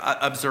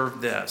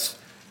observe this.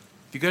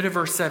 If you go to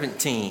verse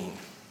 17,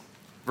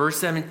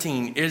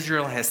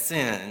 Israel has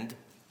sinned,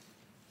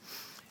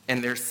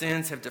 and their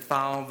sins have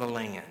defiled the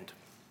land.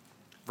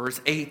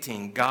 Verse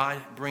 18, God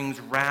brings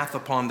wrath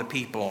upon the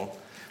people,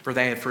 for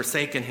they have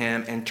forsaken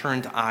him and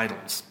turned to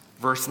idols.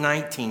 Verse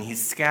 19, he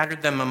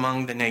scattered them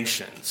among the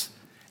nations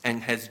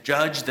and has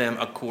judged them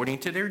according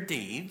to their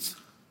deeds.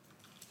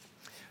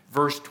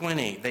 Verse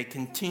 20, they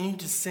continue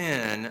to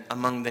sin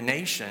among the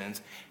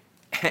nations,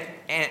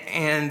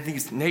 and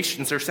these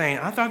nations are saying,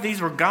 I thought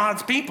these were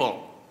God's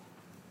people.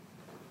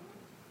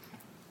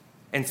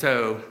 And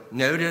so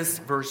notice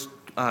verse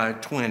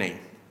 20.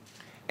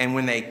 And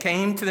when they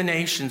came to the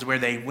nations where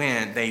they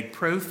went, they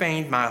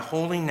profaned my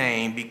holy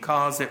name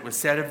because it was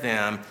said of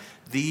them,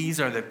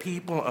 these are the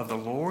people of the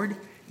Lord,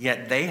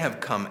 yet they have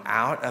come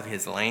out of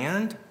his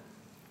land.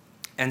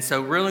 And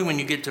so really when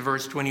you get to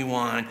verse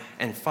 21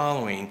 and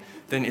following,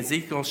 then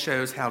Ezekiel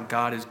shows how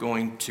God is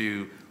going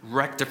to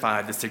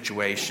rectify the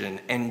situation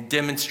and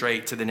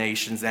demonstrate to the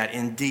nations that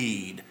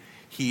indeed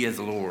he is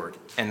Lord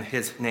and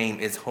his name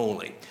is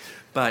holy.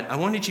 But I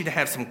wanted you to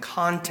have some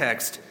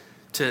context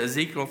to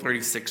Ezekiel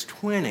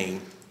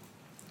 36:20,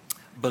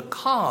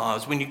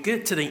 because when you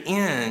get to the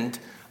end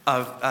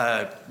of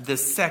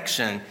this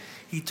section,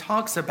 he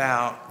talks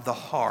about the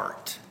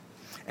heart.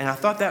 And I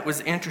thought that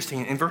was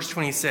interesting. In verse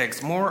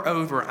 26,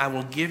 moreover, I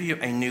will give you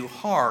a new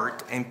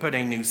heart and put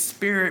a new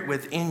spirit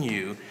within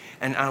you,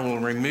 and I will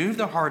remove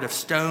the heart of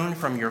stone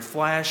from your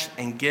flesh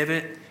and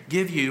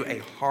give you a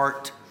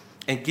heart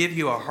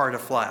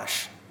of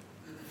flesh.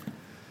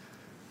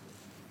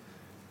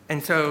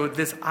 And so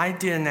this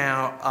idea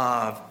now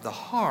of the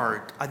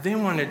heart, I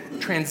then want to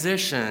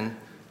transition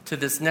to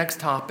this next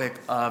topic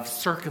of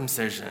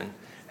circumcision,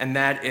 and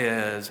that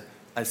is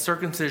a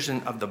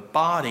circumcision of the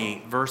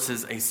body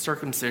versus a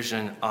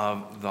circumcision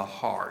of the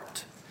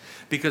heart.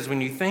 Because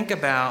when you think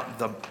about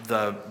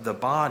the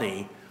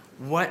body,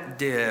 what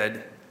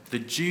did the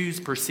Jews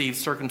perceive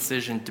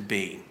circumcision to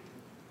be?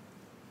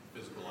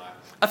 Physical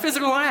act. A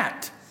physical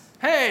act.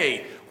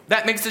 Hey,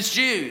 that makes us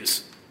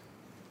Jews.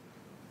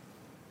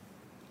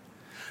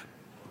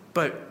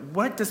 But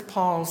what does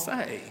Paul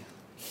say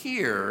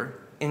here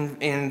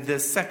in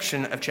this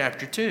section of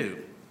chapter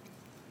 2?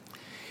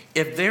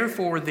 If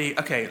therefore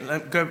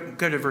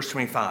go to verse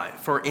 25.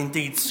 For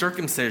indeed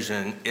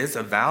circumcision is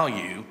of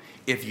value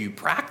if you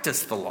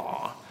practice the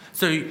law.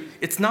 So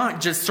it's not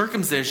just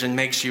circumcision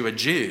makes you a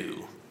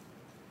Jew.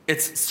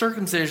 It's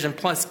circumcision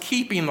plus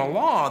keeping the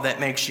law that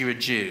makes you a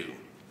Jew.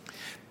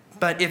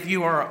 But if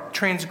you are a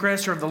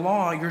transgressor of the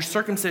law, your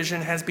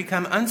circumcision has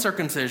become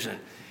uncircumcision.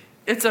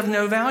 It's of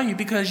no value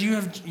because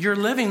you're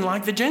living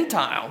like the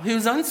Gentile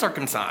who's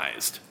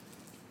uncircumcised.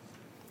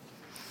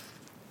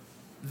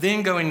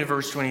 Then going to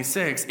verse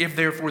 26, if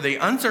therefore the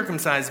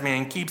uncircumcised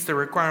man keeps the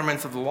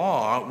requirements of the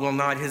law, will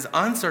not his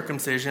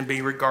uncircumcision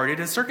be regarded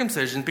as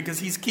circumcision because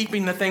he's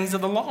keeping the things of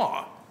the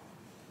law?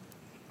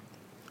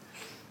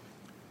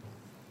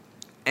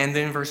 And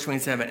then verse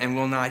 27, and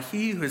will not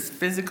he who is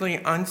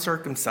physically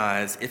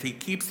uncircumcised, if he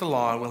keeps the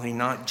law, will he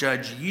not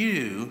judge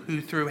you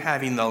who through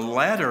having the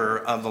letter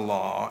of the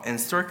law and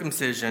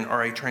circumcision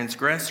are a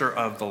transgressor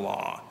of the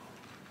law?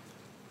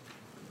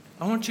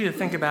 I want you to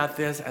think about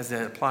this as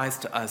it applies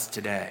to us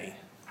today.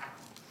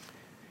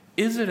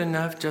 Is it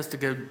enough just to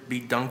go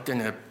be dunked in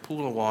a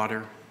pool of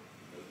water?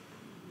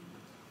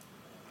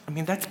 I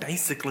mean, that's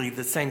basically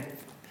the same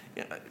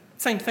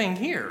thing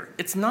here.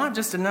 It's not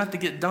just enough to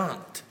get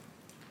dunked.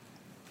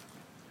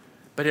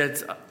 But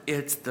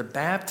it's the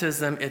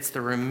baptism, it's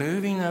the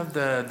removing of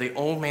the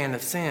old man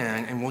of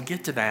sin, and we'll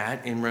get to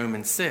that in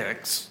Romans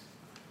 6.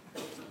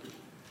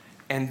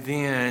 And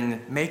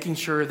then making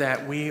sure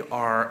that we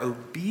are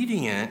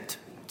obedient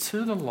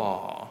to the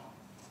law,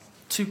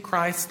 to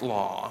Christ's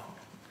law,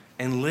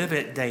 and live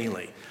it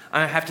daily.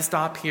 I have to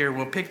stop here.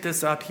 We'll pick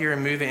this up here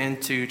and move it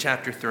into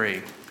chapter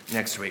 3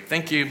 next week.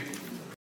 Thank you.